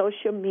in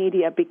social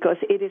media because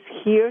it is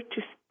here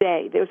to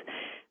stay.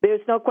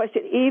 There's no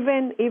question.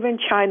 Even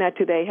China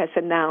today has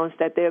announced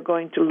that they're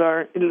going to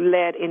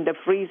lead in the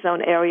free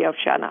zone area of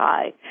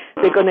Shanghai.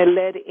 They're going to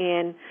lead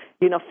in,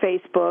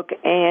 Facebook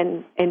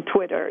and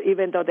Twitter,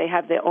 even though they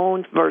have their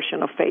own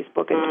version of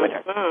Facebook and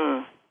Twitter.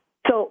 Mm-hmm.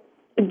 So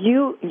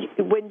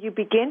when you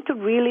begin to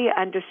really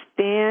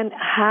understand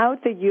how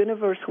the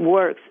universe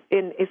works,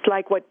 and it's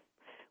like what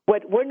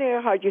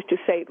Werner Erhard used to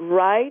say: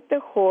 ride the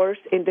horse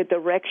in the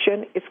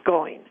direction it's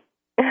going.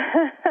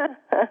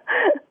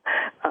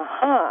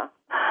 Uh-huh.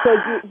 So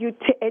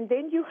and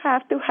then you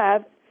have to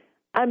have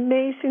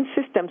amazing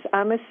systems.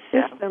 I'm a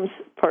systems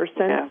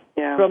person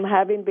from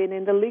having been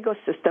in the legal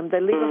system. The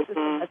legal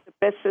system has the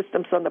best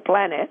systems on the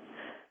planet.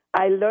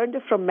 I learned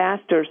it from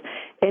masters,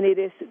 and it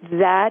is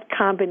that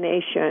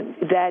combination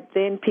that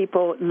then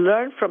people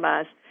learn from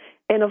us.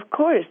 And, of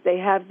course, they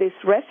have this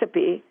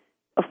recipe.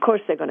 Of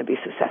course, they're going to be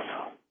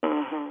successful.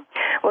 Mm-hmm.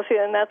 Well, see,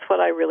 and that's what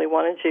I really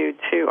wanted you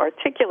to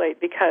articulate,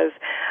 because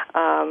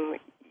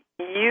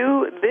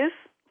this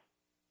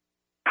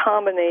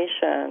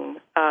combination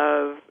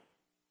of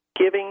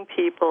giving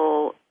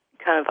people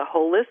kind of a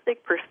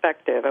holistic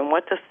perspective and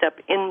what to step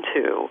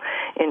into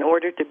in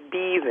order to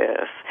be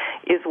this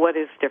is what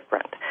is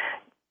different.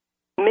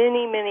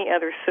 Many, many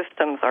other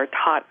systems are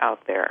taught out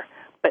there,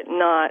 but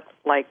not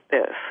like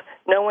this.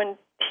 No one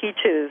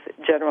teaches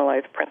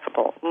generalized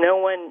principle. No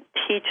one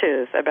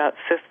teaches about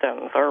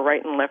systems or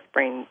right and left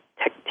brain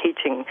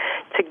teaching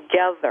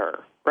together,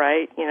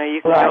 right?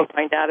 You can go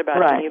find out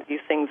about any of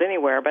these things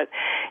anywhere, but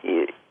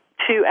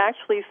to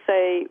actually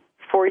say,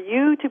 for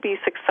you to be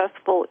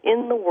successful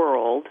in the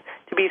world,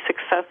 to be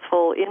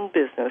successful in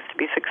business, to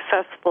be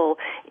successful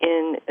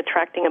in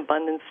attracting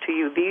abundance to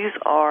you, these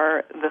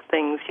are the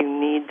things you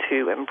need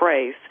to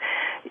embrace.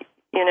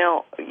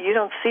 you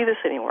don't see this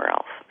anywhere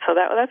else. So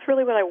that's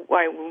really what I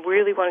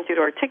really wanted you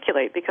to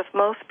articulate, because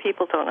most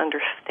people don't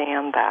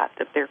understand that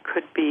there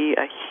could be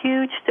a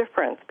huge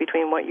difference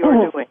between what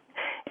you're doing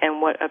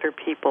and what other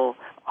people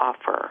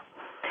offer.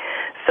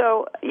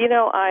 So,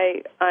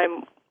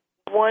 I'm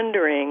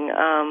wondering,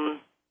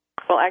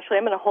 well, actually,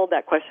 I'm going to hold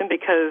that question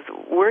because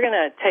we're going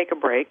to take a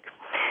break.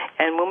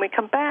 And when we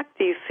come back,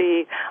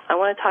 DC, I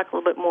want to talk a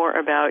little bit more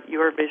about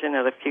your vision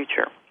of the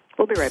future.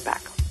 We'll be right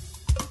back.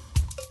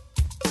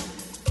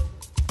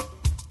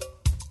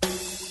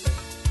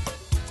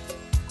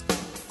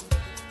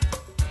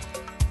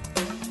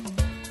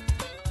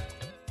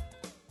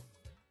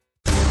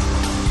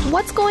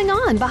 What's going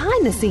on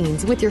behind the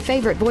scenes with your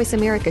favorite Voice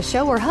America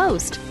show or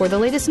host? For the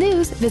latest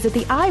news, visit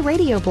the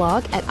iRadio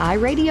blog at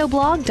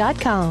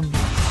iradioblog.com.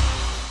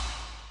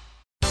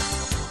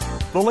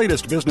 The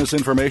latest business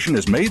information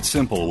is made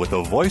simple with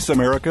the Voice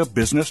America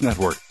Business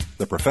Network.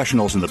 The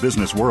professionals in the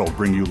business world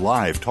bring you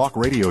live talk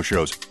radio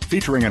shows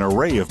featuring an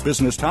array of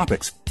business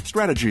topics,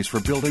 strategies for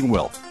building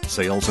wealth,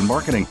 sales and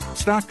marketing,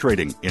 stock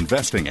trading,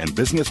 investing, and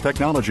business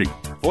technology.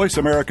 Voice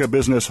America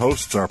Business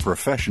hosts are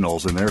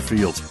professionals in their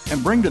fields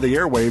and bring to the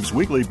airwaves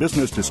weekly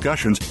business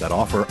discussions that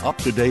offer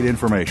up-to-date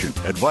information,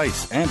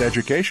 advice, and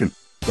education.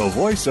 The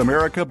Voice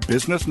America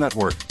Business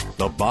Network,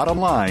 the bottom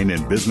line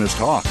in business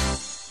talk.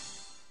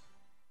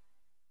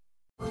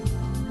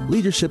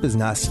 Leadership is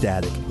not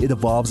static. It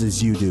evolves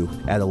as you do.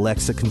 At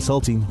Alexa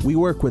Consulting, we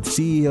work with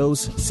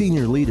CEOs,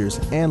 senior leaders,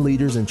 and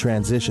leaders in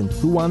transition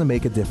who want to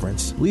make a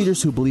difference.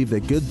 Leaders who believe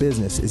that good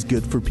business is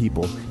good for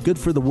people, good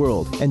for the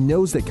world, and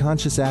knows that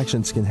conscious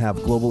actions can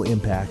have global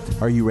impact.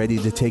 Are you ready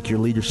to take your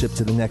leadership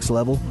to the next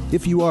level?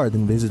 If you are,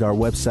 then visit our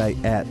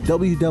website at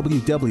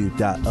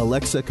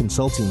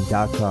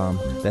www.alexaconsulting.com.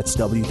 That's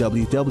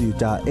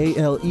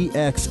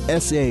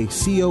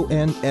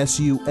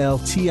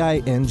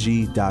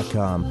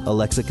www.alexaconsulting.com.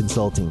 Alexa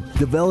Consulting,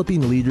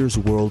 developing leaders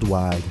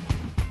worldwide.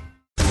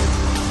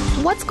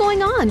 What's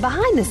going on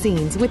behind the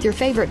scenes with your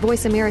favorite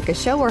Voice America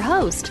show or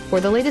host? For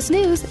the latest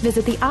news,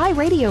 visit the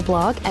iRadio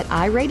blog at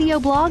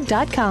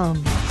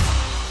iradioblog.com.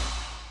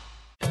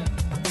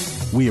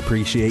 We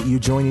appreciate you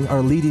joining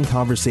our leading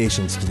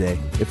conversations today.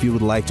 If you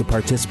would like to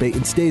participate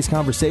in today's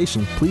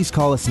conversation, please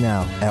call us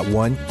now at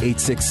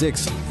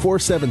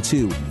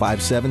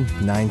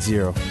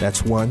 1-866-472-5790.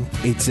 That's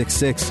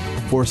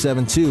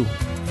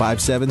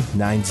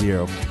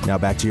 1-866-472-5790. Now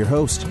back to your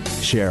host,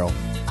 Cheryl.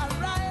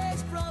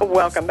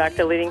 Welcome back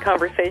to Leading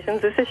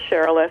Conversations. This is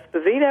Cheryl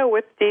Esposito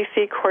with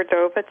DC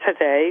Cordova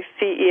today,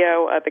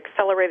 CEO of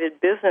Accelerated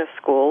Business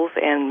Schools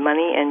and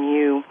Money and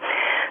You.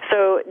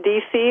 So,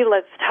 DC,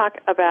 let's talk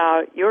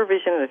about your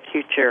vision of the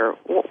future.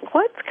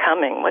 What's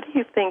coming? What do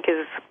you think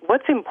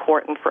what's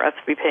important for us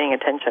to be paying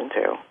attention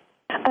to?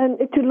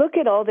 To look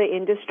at all the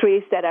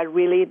industries that are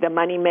really the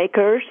money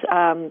makers.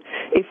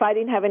 If I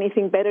didn't have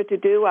anything better to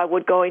do, I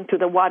would go into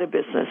the water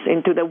business,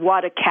 into the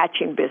water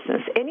catching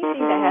business.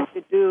 Anything that has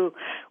to do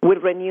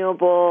with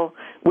renewable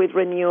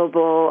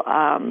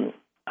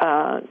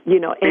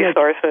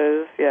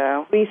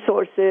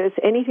resources,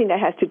 anything that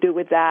has to do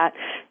with that.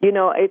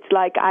 It's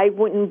like I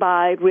wouldn't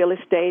buy real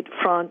estate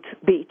front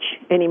beach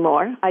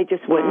anymore. I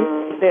just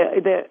wouldn't.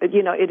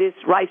 It is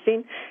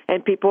rising,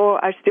 and people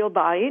are still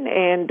buying.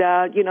 And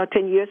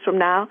 10 years from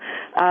now,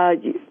 I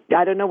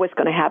don't know what's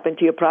going to happen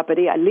to your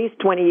property. At least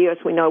 20 years,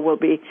 we know will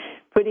be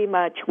pretty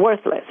much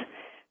worthless.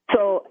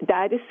 So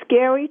that is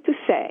scary to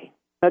say.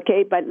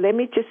 Okay, but let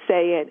me just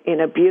say it in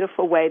a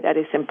beautiful way that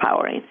is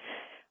empowering.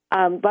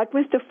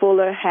 Buckminster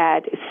Fuller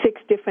had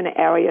 6 different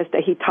areas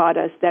that he taught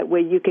us that where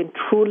you can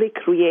truly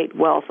create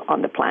wealth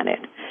on the planet.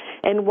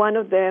 And one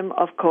of them,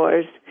 of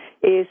course,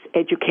 is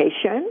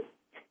education,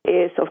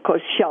 is, of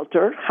course,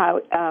 shelter,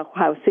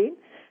 housing,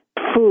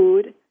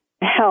 food,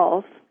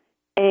 health,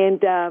 and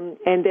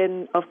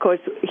then, of course,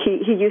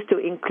 he used to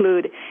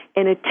include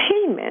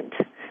entertainment,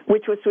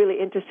 which was really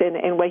interesting.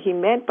 And what he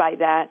meant by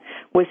that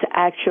was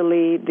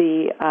actually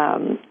the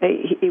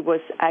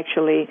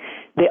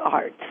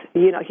arts.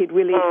 He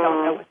really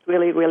felt that was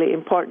really, really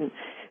important.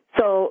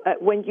 So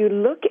when you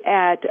look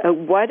at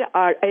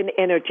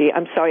energy,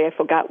 I'm sorry, I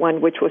forgot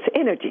one, which was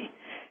energy.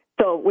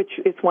 So, which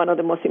is one of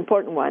the most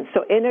important ones.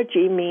 So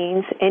energy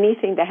means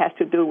anything that has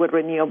to do with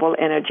renewable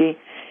energy.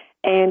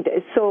 And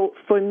so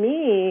for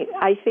me,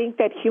 I think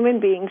that human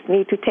beings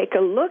need to take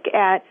a look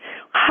at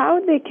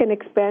how they can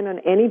expand on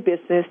any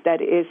business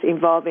that is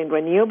involved in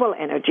renewable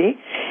energy,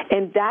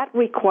 and that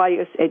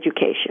requires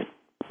education.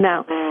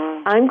 Now,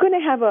 I'm going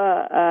to have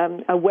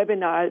a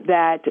webinar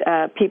that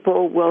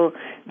people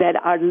that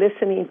are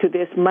listening to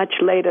this much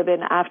later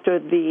than after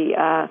we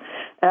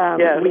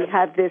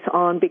have this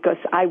on, because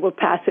I will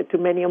pass it to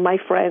many of my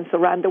friends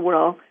around the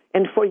world,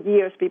 and for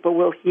years people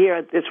will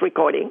hear this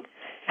recording.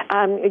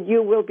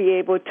 You will be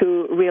able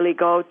to really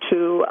go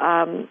to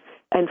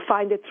and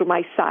find it through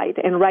my site,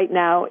 and right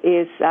now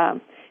is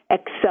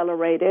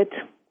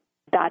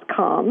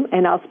Excellerated.com,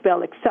 and I'll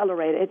spell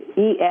Accelerated,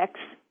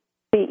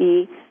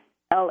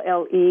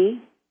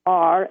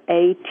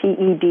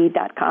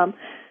 EXCELLERATED.com.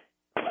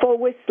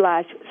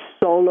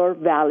 /Solar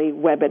Valley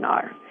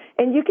webinar.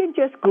 And you can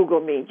just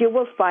Google me. You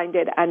will find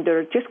it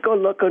under, just go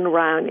looking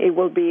around. It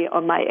will be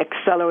on my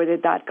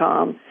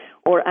accelerated.com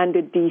or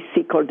under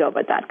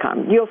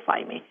DCCordova.com. You'll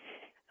find me.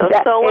 So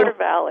Solar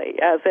Valley,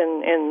 as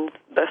in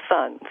the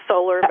sun.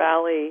 Solar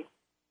Valley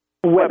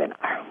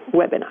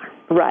webinar,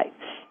 right.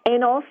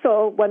 And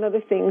also, one of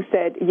the things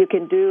that you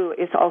can do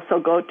is also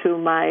go to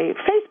my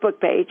Facebook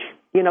page,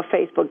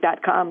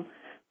 facebook.com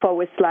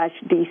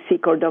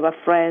 /DC Cordova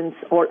Friends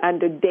or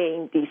under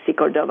Dane DC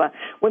Cordova.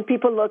 When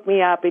people look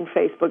me up in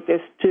Facebook,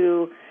 there's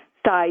two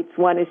sites.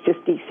 One is just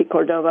DC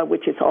Cordova,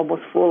 which is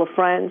almost full of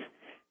friends.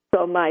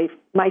 So my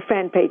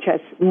fan page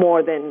has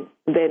more than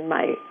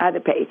my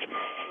other page.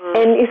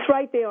 And it's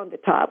right there on the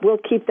top. We'll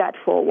keep that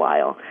for a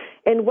while.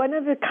 And one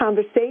of the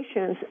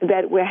conversations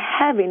that we're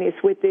having is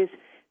with this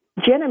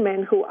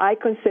gentleman who I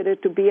consider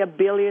to be a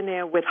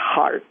billionaire with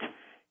heart.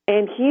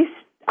 And his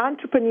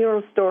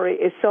entrepreneurial story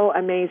is so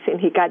amazing.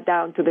 He got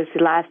down to this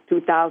last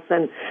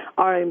 2,000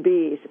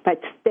 RMBs, but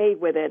stayed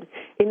with it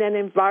in an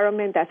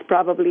environment that's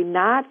probably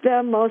not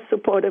the most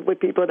supportive with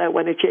people that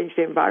want to change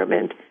the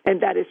environment,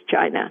 and that is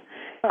China.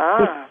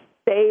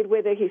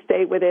 He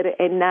stayed with it,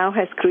 and now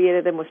has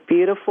created the most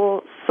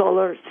beautiful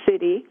solar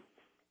city.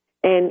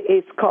 And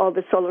it's called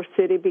the Solar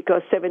City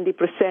because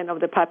 70% of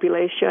the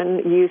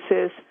population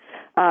uses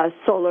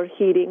solar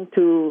heating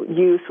to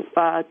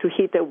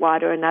heat their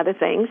water and other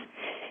things.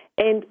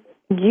 And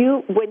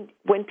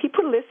when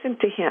people listen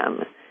to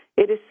him,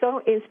 it is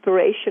so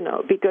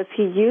inspirational because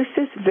he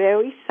uses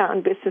very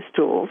sound business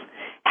tools,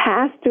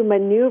 has to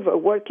maneuver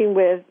working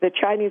with the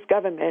Chinese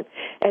government,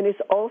 and is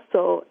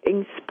also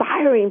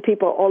inspiring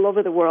people all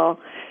over the world.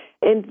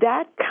 And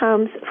that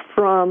comes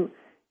from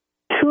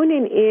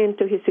tuning in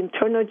to his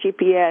internal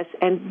GPS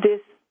and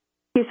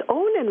his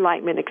own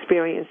enlightenment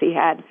experience he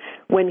had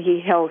when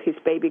he held his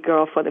baby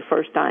girl for the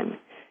first time.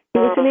 He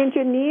was an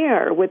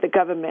engineer with the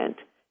government.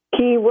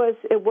 He was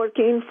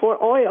working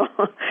for oil,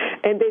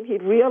 and then he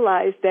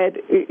realized that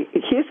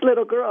his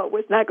little girl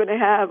was not going to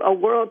have a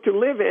world to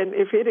live in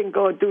if he didn't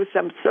go do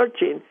some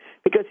searching,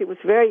 because it was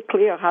very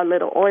clear how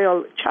little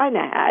oil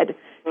China had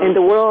and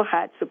the world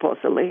had,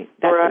 supposedly.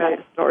 That's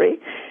another story.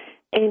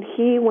 And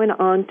he went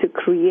on to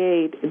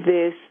create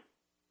this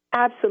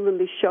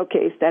absolutely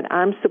showcase that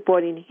I'm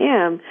supporting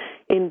him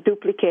in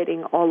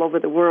duplicating all over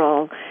the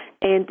world.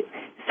 And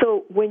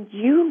so when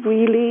you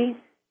really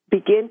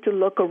begin to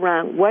look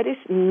around what is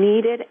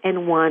needed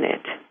and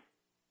wanted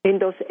in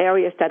those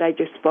areas that I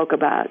just spoke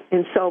about.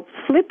 And so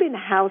flipping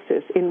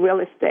houses in real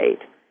estate,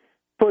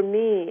 for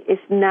me, is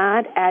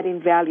not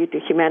adding value to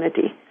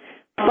humanity.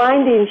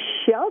 Finding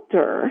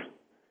shelter,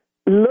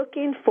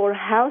 looking for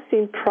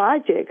housing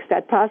projects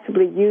that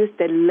possibly use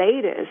the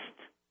latest,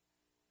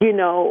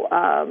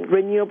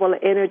 renewable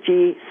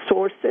energy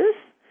sources,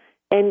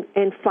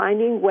 and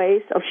finding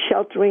ways of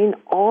sheltering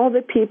all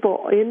the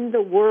people in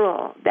the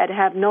world that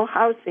have no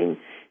housing,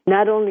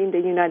 not only in the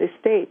United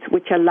States,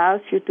 which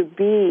allows you to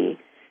be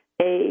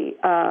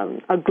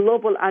a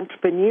global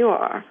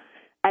entrepreneur.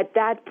 At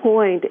that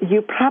point,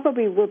 you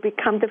probably will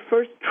become the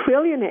first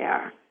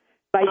trillionaire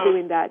by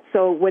doing that.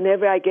 So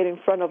whenever I get in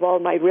front of all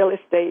my real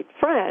estate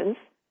friends,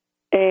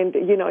 and,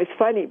 it's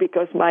funny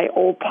because my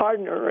old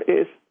partner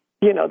is,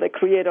 the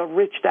creator of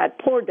Rich Dad,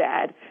 Poor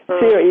Dad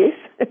series.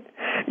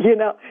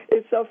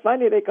 It's so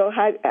funny. They go,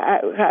 how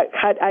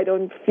I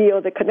don't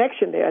feel the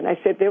connection there. And I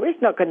said, there is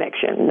no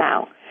connection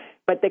now.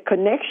 But the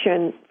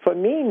connection for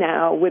me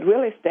now with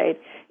real estate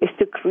is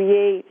to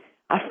create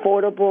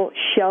affordable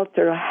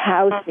shelter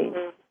housing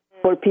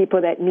for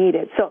people that need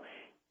it. So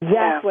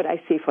that's what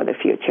I see for the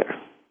future.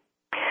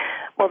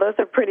 Well, those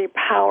are pretty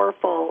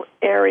powerful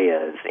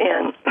areas.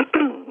 And,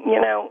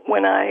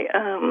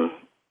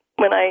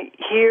 when I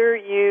hear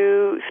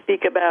you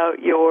speak about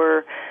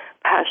your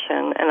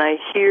passion, and I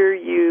hear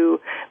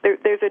you,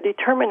 there's a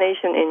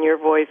determination in your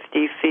voice,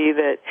 DC,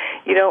 that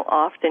you don't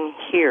often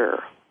hear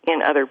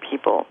in other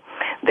people.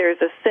 There's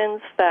a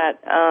sense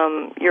that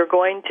you're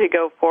going to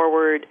go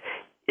forward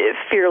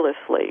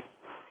fearlessly.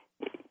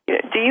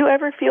 Do you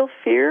ever feel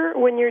fear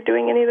when you're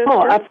doing any of this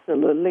work? Oh,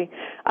 absolutely.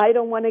 I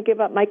don't want to give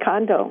up my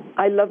condo.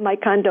 I love my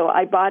condo.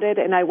 I bought it,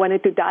 and I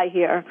wanted to die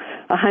here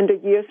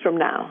 100 years from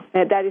now.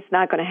 And that is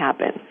not going to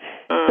happen.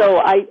 So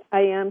I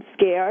am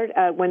scared.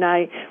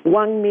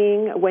 Wang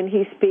Ming, when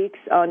he speaks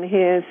on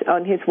his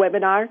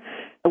webinar,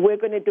 we're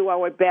going to do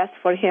our best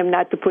for him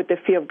not to put the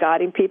fear of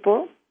God in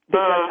people,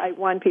 because I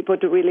want people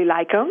to really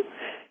like him.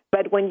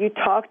 But when you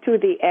talk to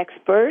the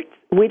experts,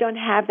 we don't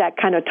have that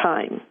kind of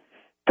time.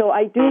 So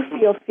I do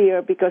feel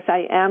fear because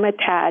I am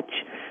attached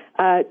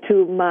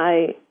to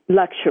my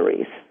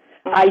luxuries.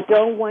 I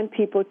don't want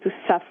people to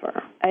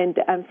suffer. And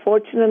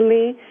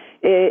unfortunately,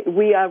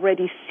 we are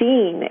already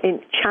seeing, and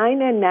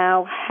China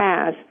now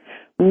has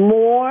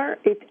more,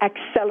 it's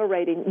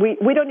accelerating.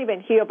 We don't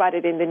even hear about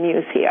it in the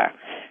news here.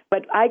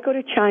 But I go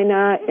to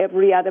China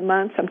every other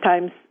month,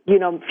 sometimes,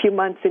 a few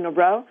months in a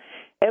row.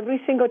 Every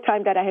single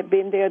time that I have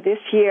been there this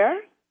year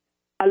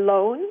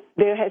alone,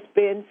 there has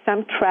been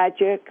some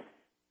tragic,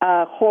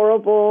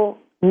 horrible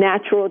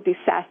natural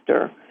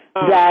disaster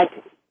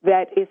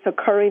that is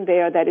occurring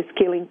there that is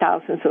killing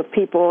thousands of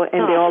people,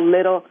 and they're all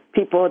little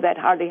people that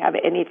hardly have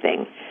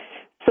anything.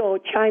 So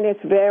China is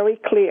very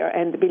clear,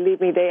 and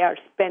believe me, they are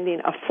spending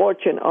a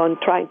fortune on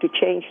trying to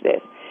change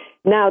this.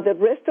 Now, the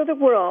rest of the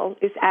world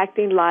is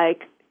acting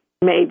like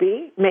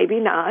maybe, maybe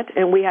not,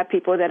 and we have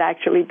people that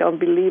actually don't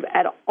believe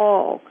at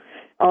all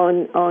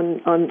on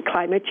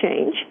climate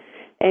change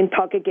and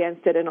talk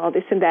against it and all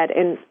this and that.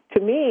 And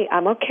to me,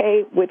 I'm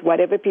okay with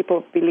whatever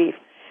people believe.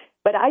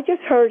 But I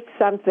just heard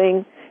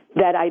something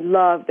that I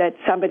love that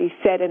somebody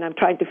said, and I'm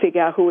trying to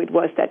figure out who it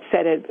was that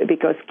said it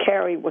because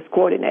Carrie was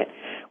quoting it,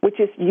 which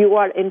is you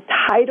are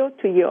entitled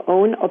to your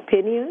own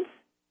opinions,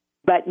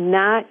 but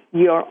not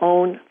your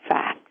own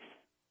facts.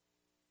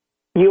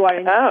 You are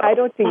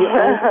entitled to your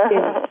own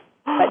opinions,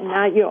 but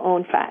not your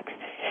own facts.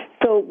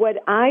 So what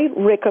I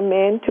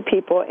recommend to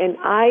people, and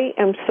I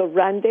am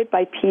surrounded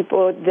by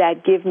people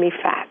that give me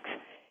facts,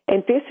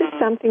 and this is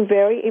something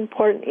very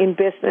important in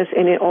business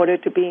and in order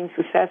to being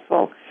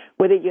successful,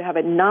 whether you have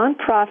a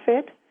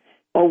nonprofit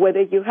or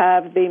whether you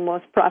have the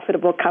most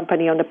profitable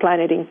company on the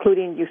planet,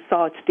 including you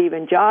saw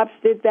Stephen Jobs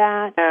did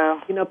that. Yeah.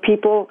 You know,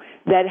 people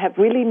that have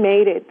really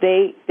made it,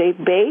 they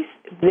base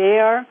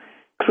their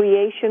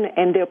creation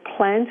and their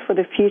plans for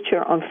the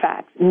future on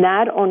facts,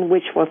 not on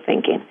wishful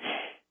thinking.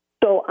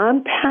 So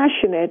I'm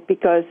passionate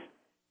because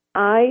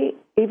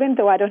even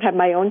though I don't have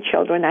my own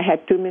children, I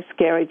had 2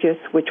 miscarriages,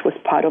 which was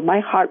part of my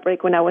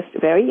heartbreak when I was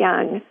very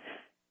young.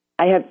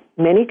 I have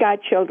many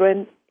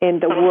godchildren,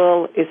 and the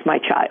world is my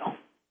child.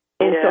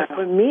 And so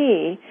for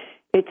me,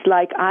 it's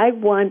like I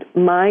want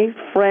my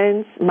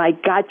friends, my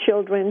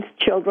godchildren's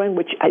children,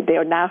 which they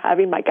are now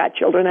having, my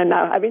godchildren are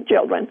now having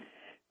children,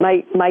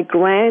 my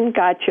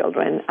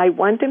grand-godchildren, I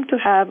want them to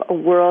have a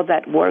world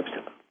that works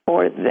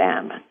for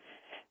them.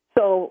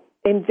 So,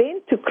 and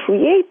then to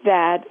create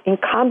that in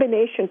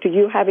combination to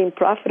you having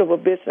profitable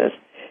business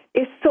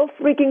is so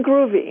freaking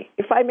groovy,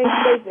 if I may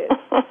say this.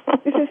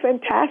 This is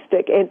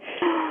fantastic. And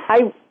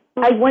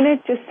I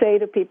wanted to say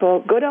to people,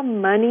 go to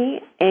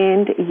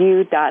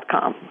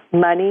moneyandyou.com,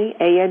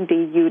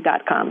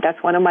 moneyandyou.com. That's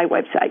one of my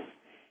websites.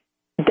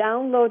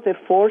 Download the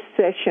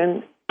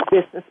 4-session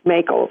business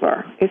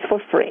makeover. It's for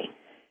free.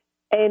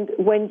 And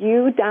when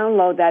you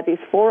download that,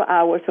 it's 4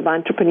 hours of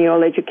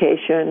entrepreneurial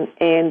education,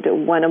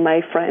 and one of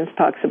my friends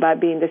talks about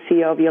being the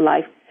CEO of your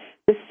life.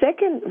 The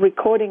second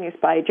recording is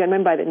by a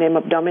gentleman by the name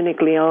of Dominic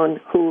Leon,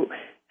 who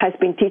has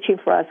been teaching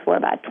for us for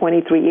about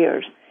 23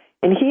 years.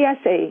 And he has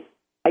a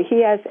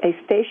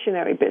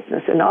stationary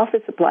business, an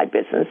office supply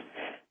business,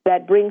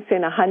 that brings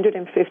in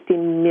 $150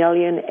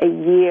 million a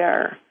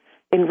year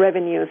in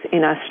revenues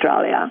in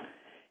Australia.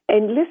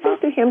 And listen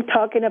to him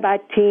talking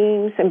about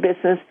teams and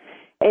business.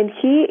 And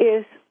he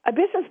is a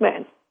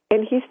businessman,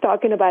 and he's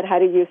talking about how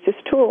to use his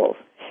tools.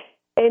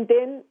 And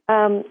then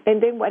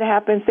what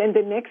happens? Then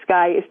the next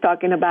guy is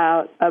talking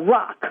about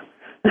rock.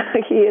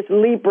 He is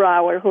Lee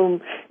Brower,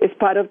 whom is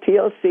part of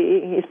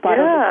TLC. He's part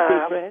of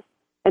The Secret.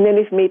 And then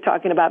it's me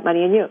talking about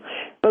money and you.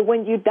 But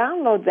when you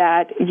download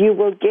that, you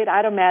will get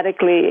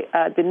automatically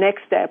the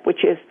next step,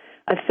 which is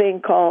a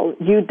thing called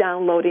you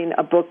downloading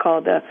a book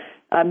called a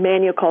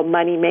manual called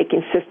Money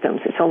Making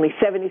Systems. It's only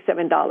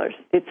 $77.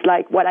 It's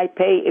like what I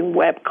pay in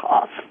web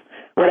costs,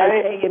 what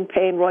I pay in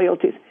paying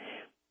royalties.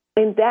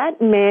 And that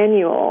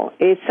manual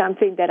is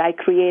something that I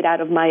create out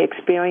of my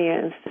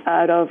experience,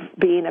 out of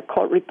being a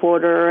court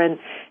reporter, and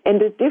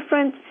the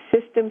different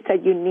systems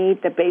that you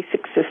need, the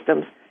basic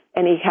systems.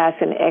 And it has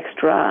an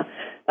extra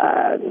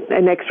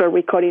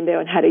recording there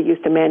on how to use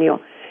the manual.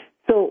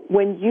 So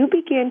when you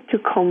begin to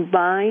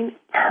combine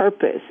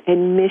purpose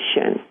and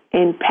mission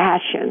and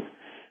passion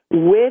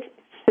with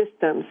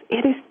systems,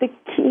 it is the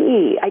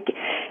key.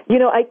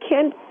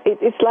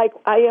 It's like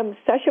I am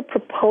such a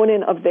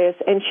proponent of this.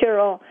 And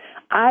Cheryl,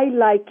 I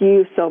like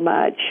you so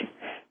much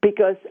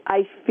because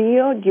I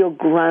feel your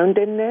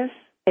groundedness,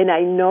 and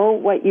I know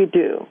what you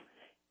do.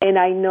 And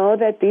I know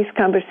that these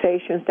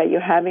conversations that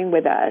you're having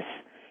with us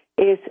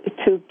is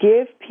to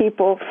give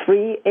people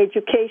free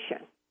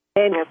education.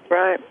 And that's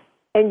right.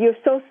 And you're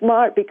so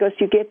smart because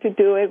you get to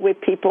do it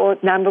with people,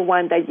 number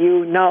one, that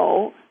you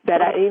know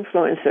that are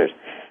influencers.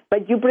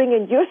 But you bring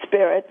in your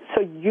spirit,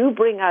 so you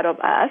bring out of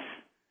us,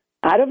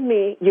 out of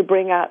me, you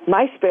bring out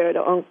my spirit.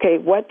 Okay,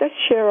 what does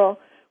Cheryl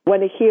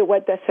want to hear?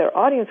 What does her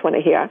audience want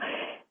to hear?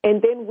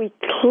 And then we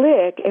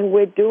click, and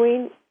we're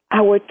doing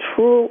our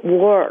true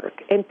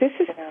work. And this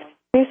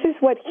is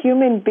what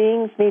human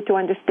beings need to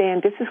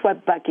understand. This is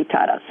what Bucky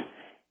taught us.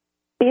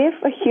 If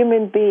a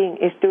human being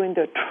is doing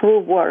their true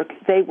work,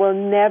 they will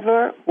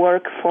never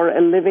work for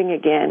a living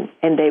again,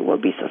 and they will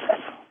be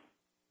successful.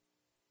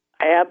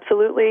 I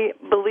absolutely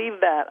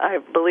believe that. I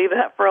believe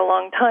that for a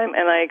long time,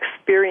 and I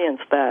experience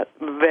that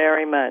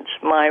very much.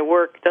 My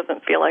work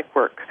doesn't feel like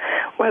work,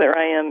 whether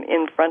I am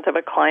in front of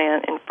a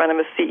client, in front of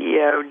a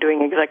CEO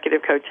doing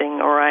executive coaching,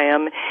 or I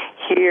am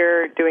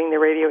here doing the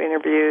radio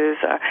interviews.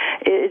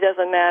 It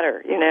doesn't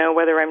matter,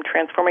 whether I'm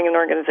transforming an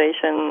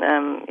organization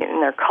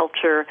in their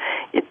culture.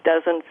 It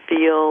doesn't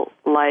feel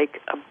like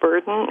a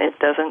burden. It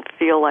doesn't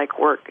feel like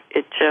work.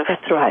 It just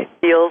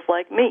feels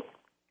like me.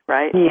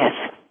 right? Yes.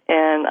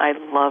 And I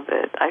love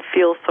it. I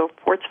feel so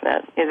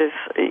fortunate. It is,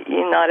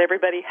 not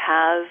everybody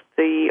has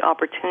the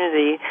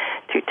opportunity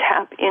to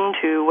tap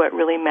into what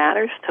really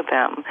matters to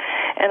them.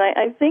 And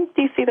I think,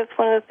 DC, that's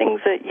one of the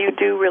things that you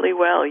do really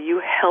well.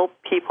 You help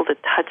people to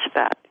touch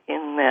that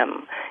in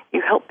them.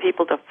 You help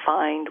people to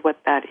find what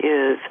that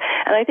is.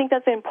 And I think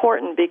that's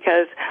important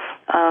because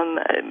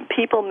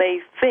people may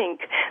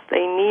think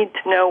they need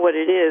to know what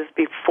it is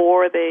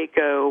before they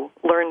go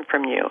learn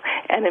from you.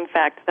 And in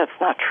fact, that's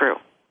not true.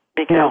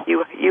 Because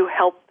you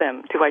help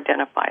them to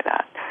identify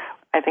that.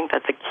 I think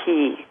that's a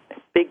key,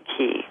 big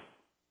key.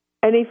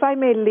 And if I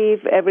may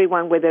leave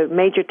everyone with a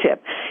major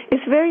tip,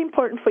 it's very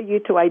important for you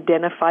to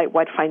identify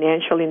what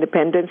financial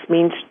independence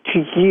means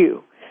to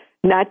you,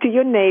 not to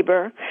your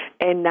neighbor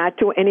and not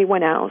to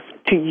anyone else,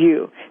 to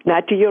you,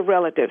 not to your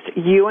relatives,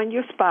 you and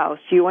your spouse,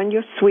 you and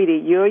your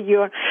sweetie,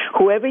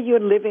 whoever you're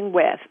living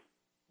with.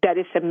 That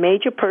is a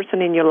major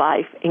person in your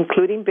life,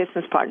 including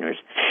business partners.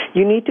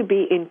 You need to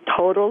be in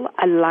total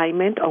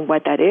alignment on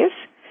what that is,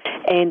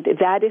 and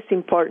that is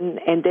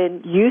important. And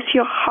then use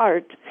your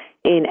heart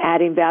in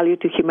adding value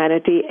to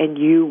humanity, and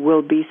you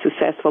will be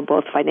successful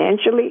both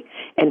financially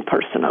and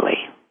personally.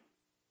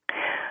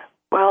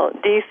 Well,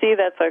 DC,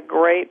 that's a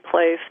great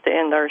place to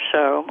end our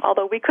show,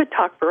 although we could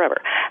talk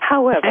forever.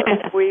 However,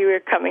 we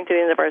are coming to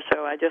the end of our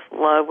show. I just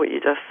love what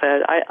you just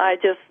said. I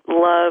just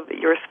love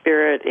your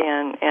spirit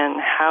and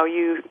how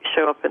you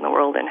show up in the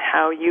world and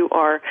how you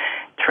are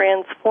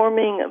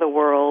transforming the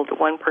world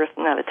one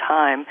person at a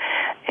time,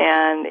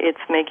 and it's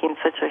making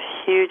such a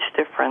huge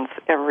difference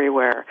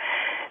everywhere.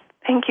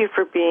 Thank you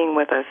for being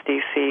with us,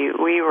 DC.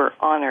 We were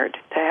honored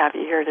to have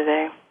you here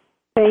today.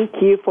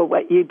 Thank you for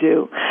what you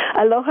do.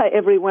 Aloha,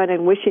 everyone,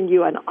 and wishing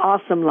you an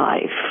awesome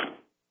life.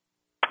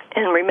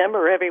 And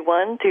remember,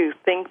 everyone, to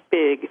think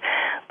big.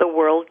 The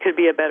world could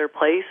be a better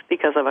place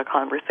because of a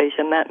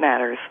conversation that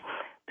matters.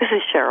 This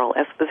is Cheryl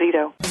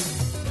Esposito.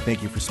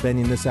 Thank you for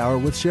spending this hour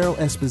with Cheryl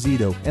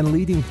Esposito and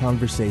Leading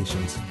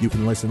Conversations. You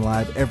can listen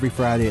live every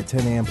Friday at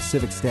 10 a.m.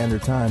 Pacific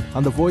Standard Time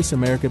on the Voice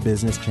America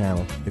Business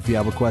Channel. If you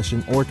have a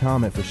question or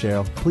comment for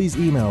Cheryl, please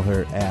email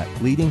her at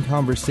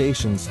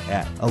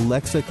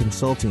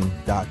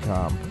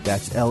leadingconversations@alexaconsulting.com.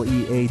 That's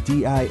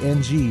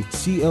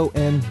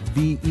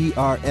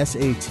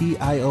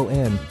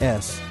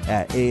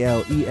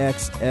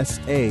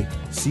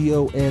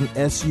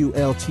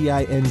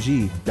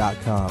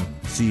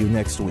See you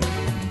next week.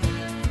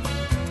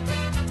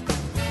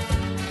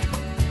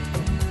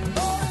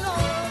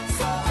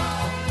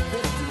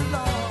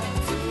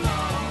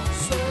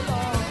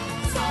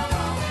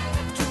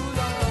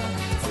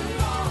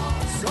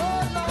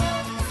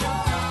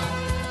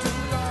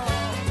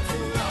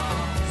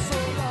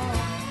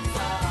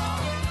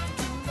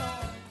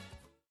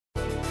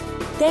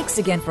 Thanks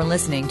again for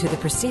listening to the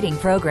preceding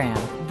program,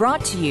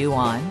 brought to you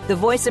on the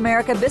Voice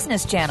America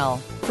Business Channel.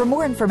 For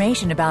more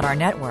information about our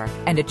network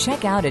and to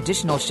check out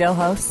additional show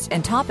hosts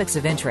and topics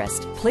of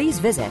interest, please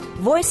visit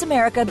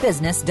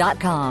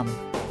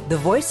voiceamericabusiness.com. The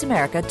Voice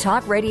America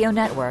Talk Radio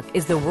Network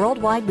is the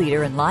worldwide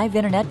leader in live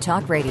Internet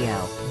talk radio.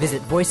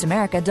 Visit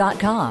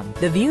voiceamerica.com.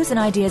 The views and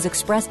ideas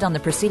expressed on the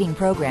preceding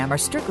program are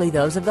strictly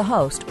those of the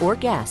host or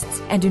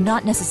guests and do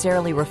not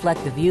necessarily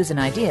reflect the views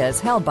and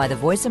ideas held by the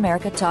Voice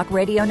America Talk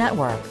Radio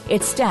Network,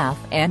 its staff,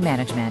 and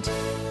management.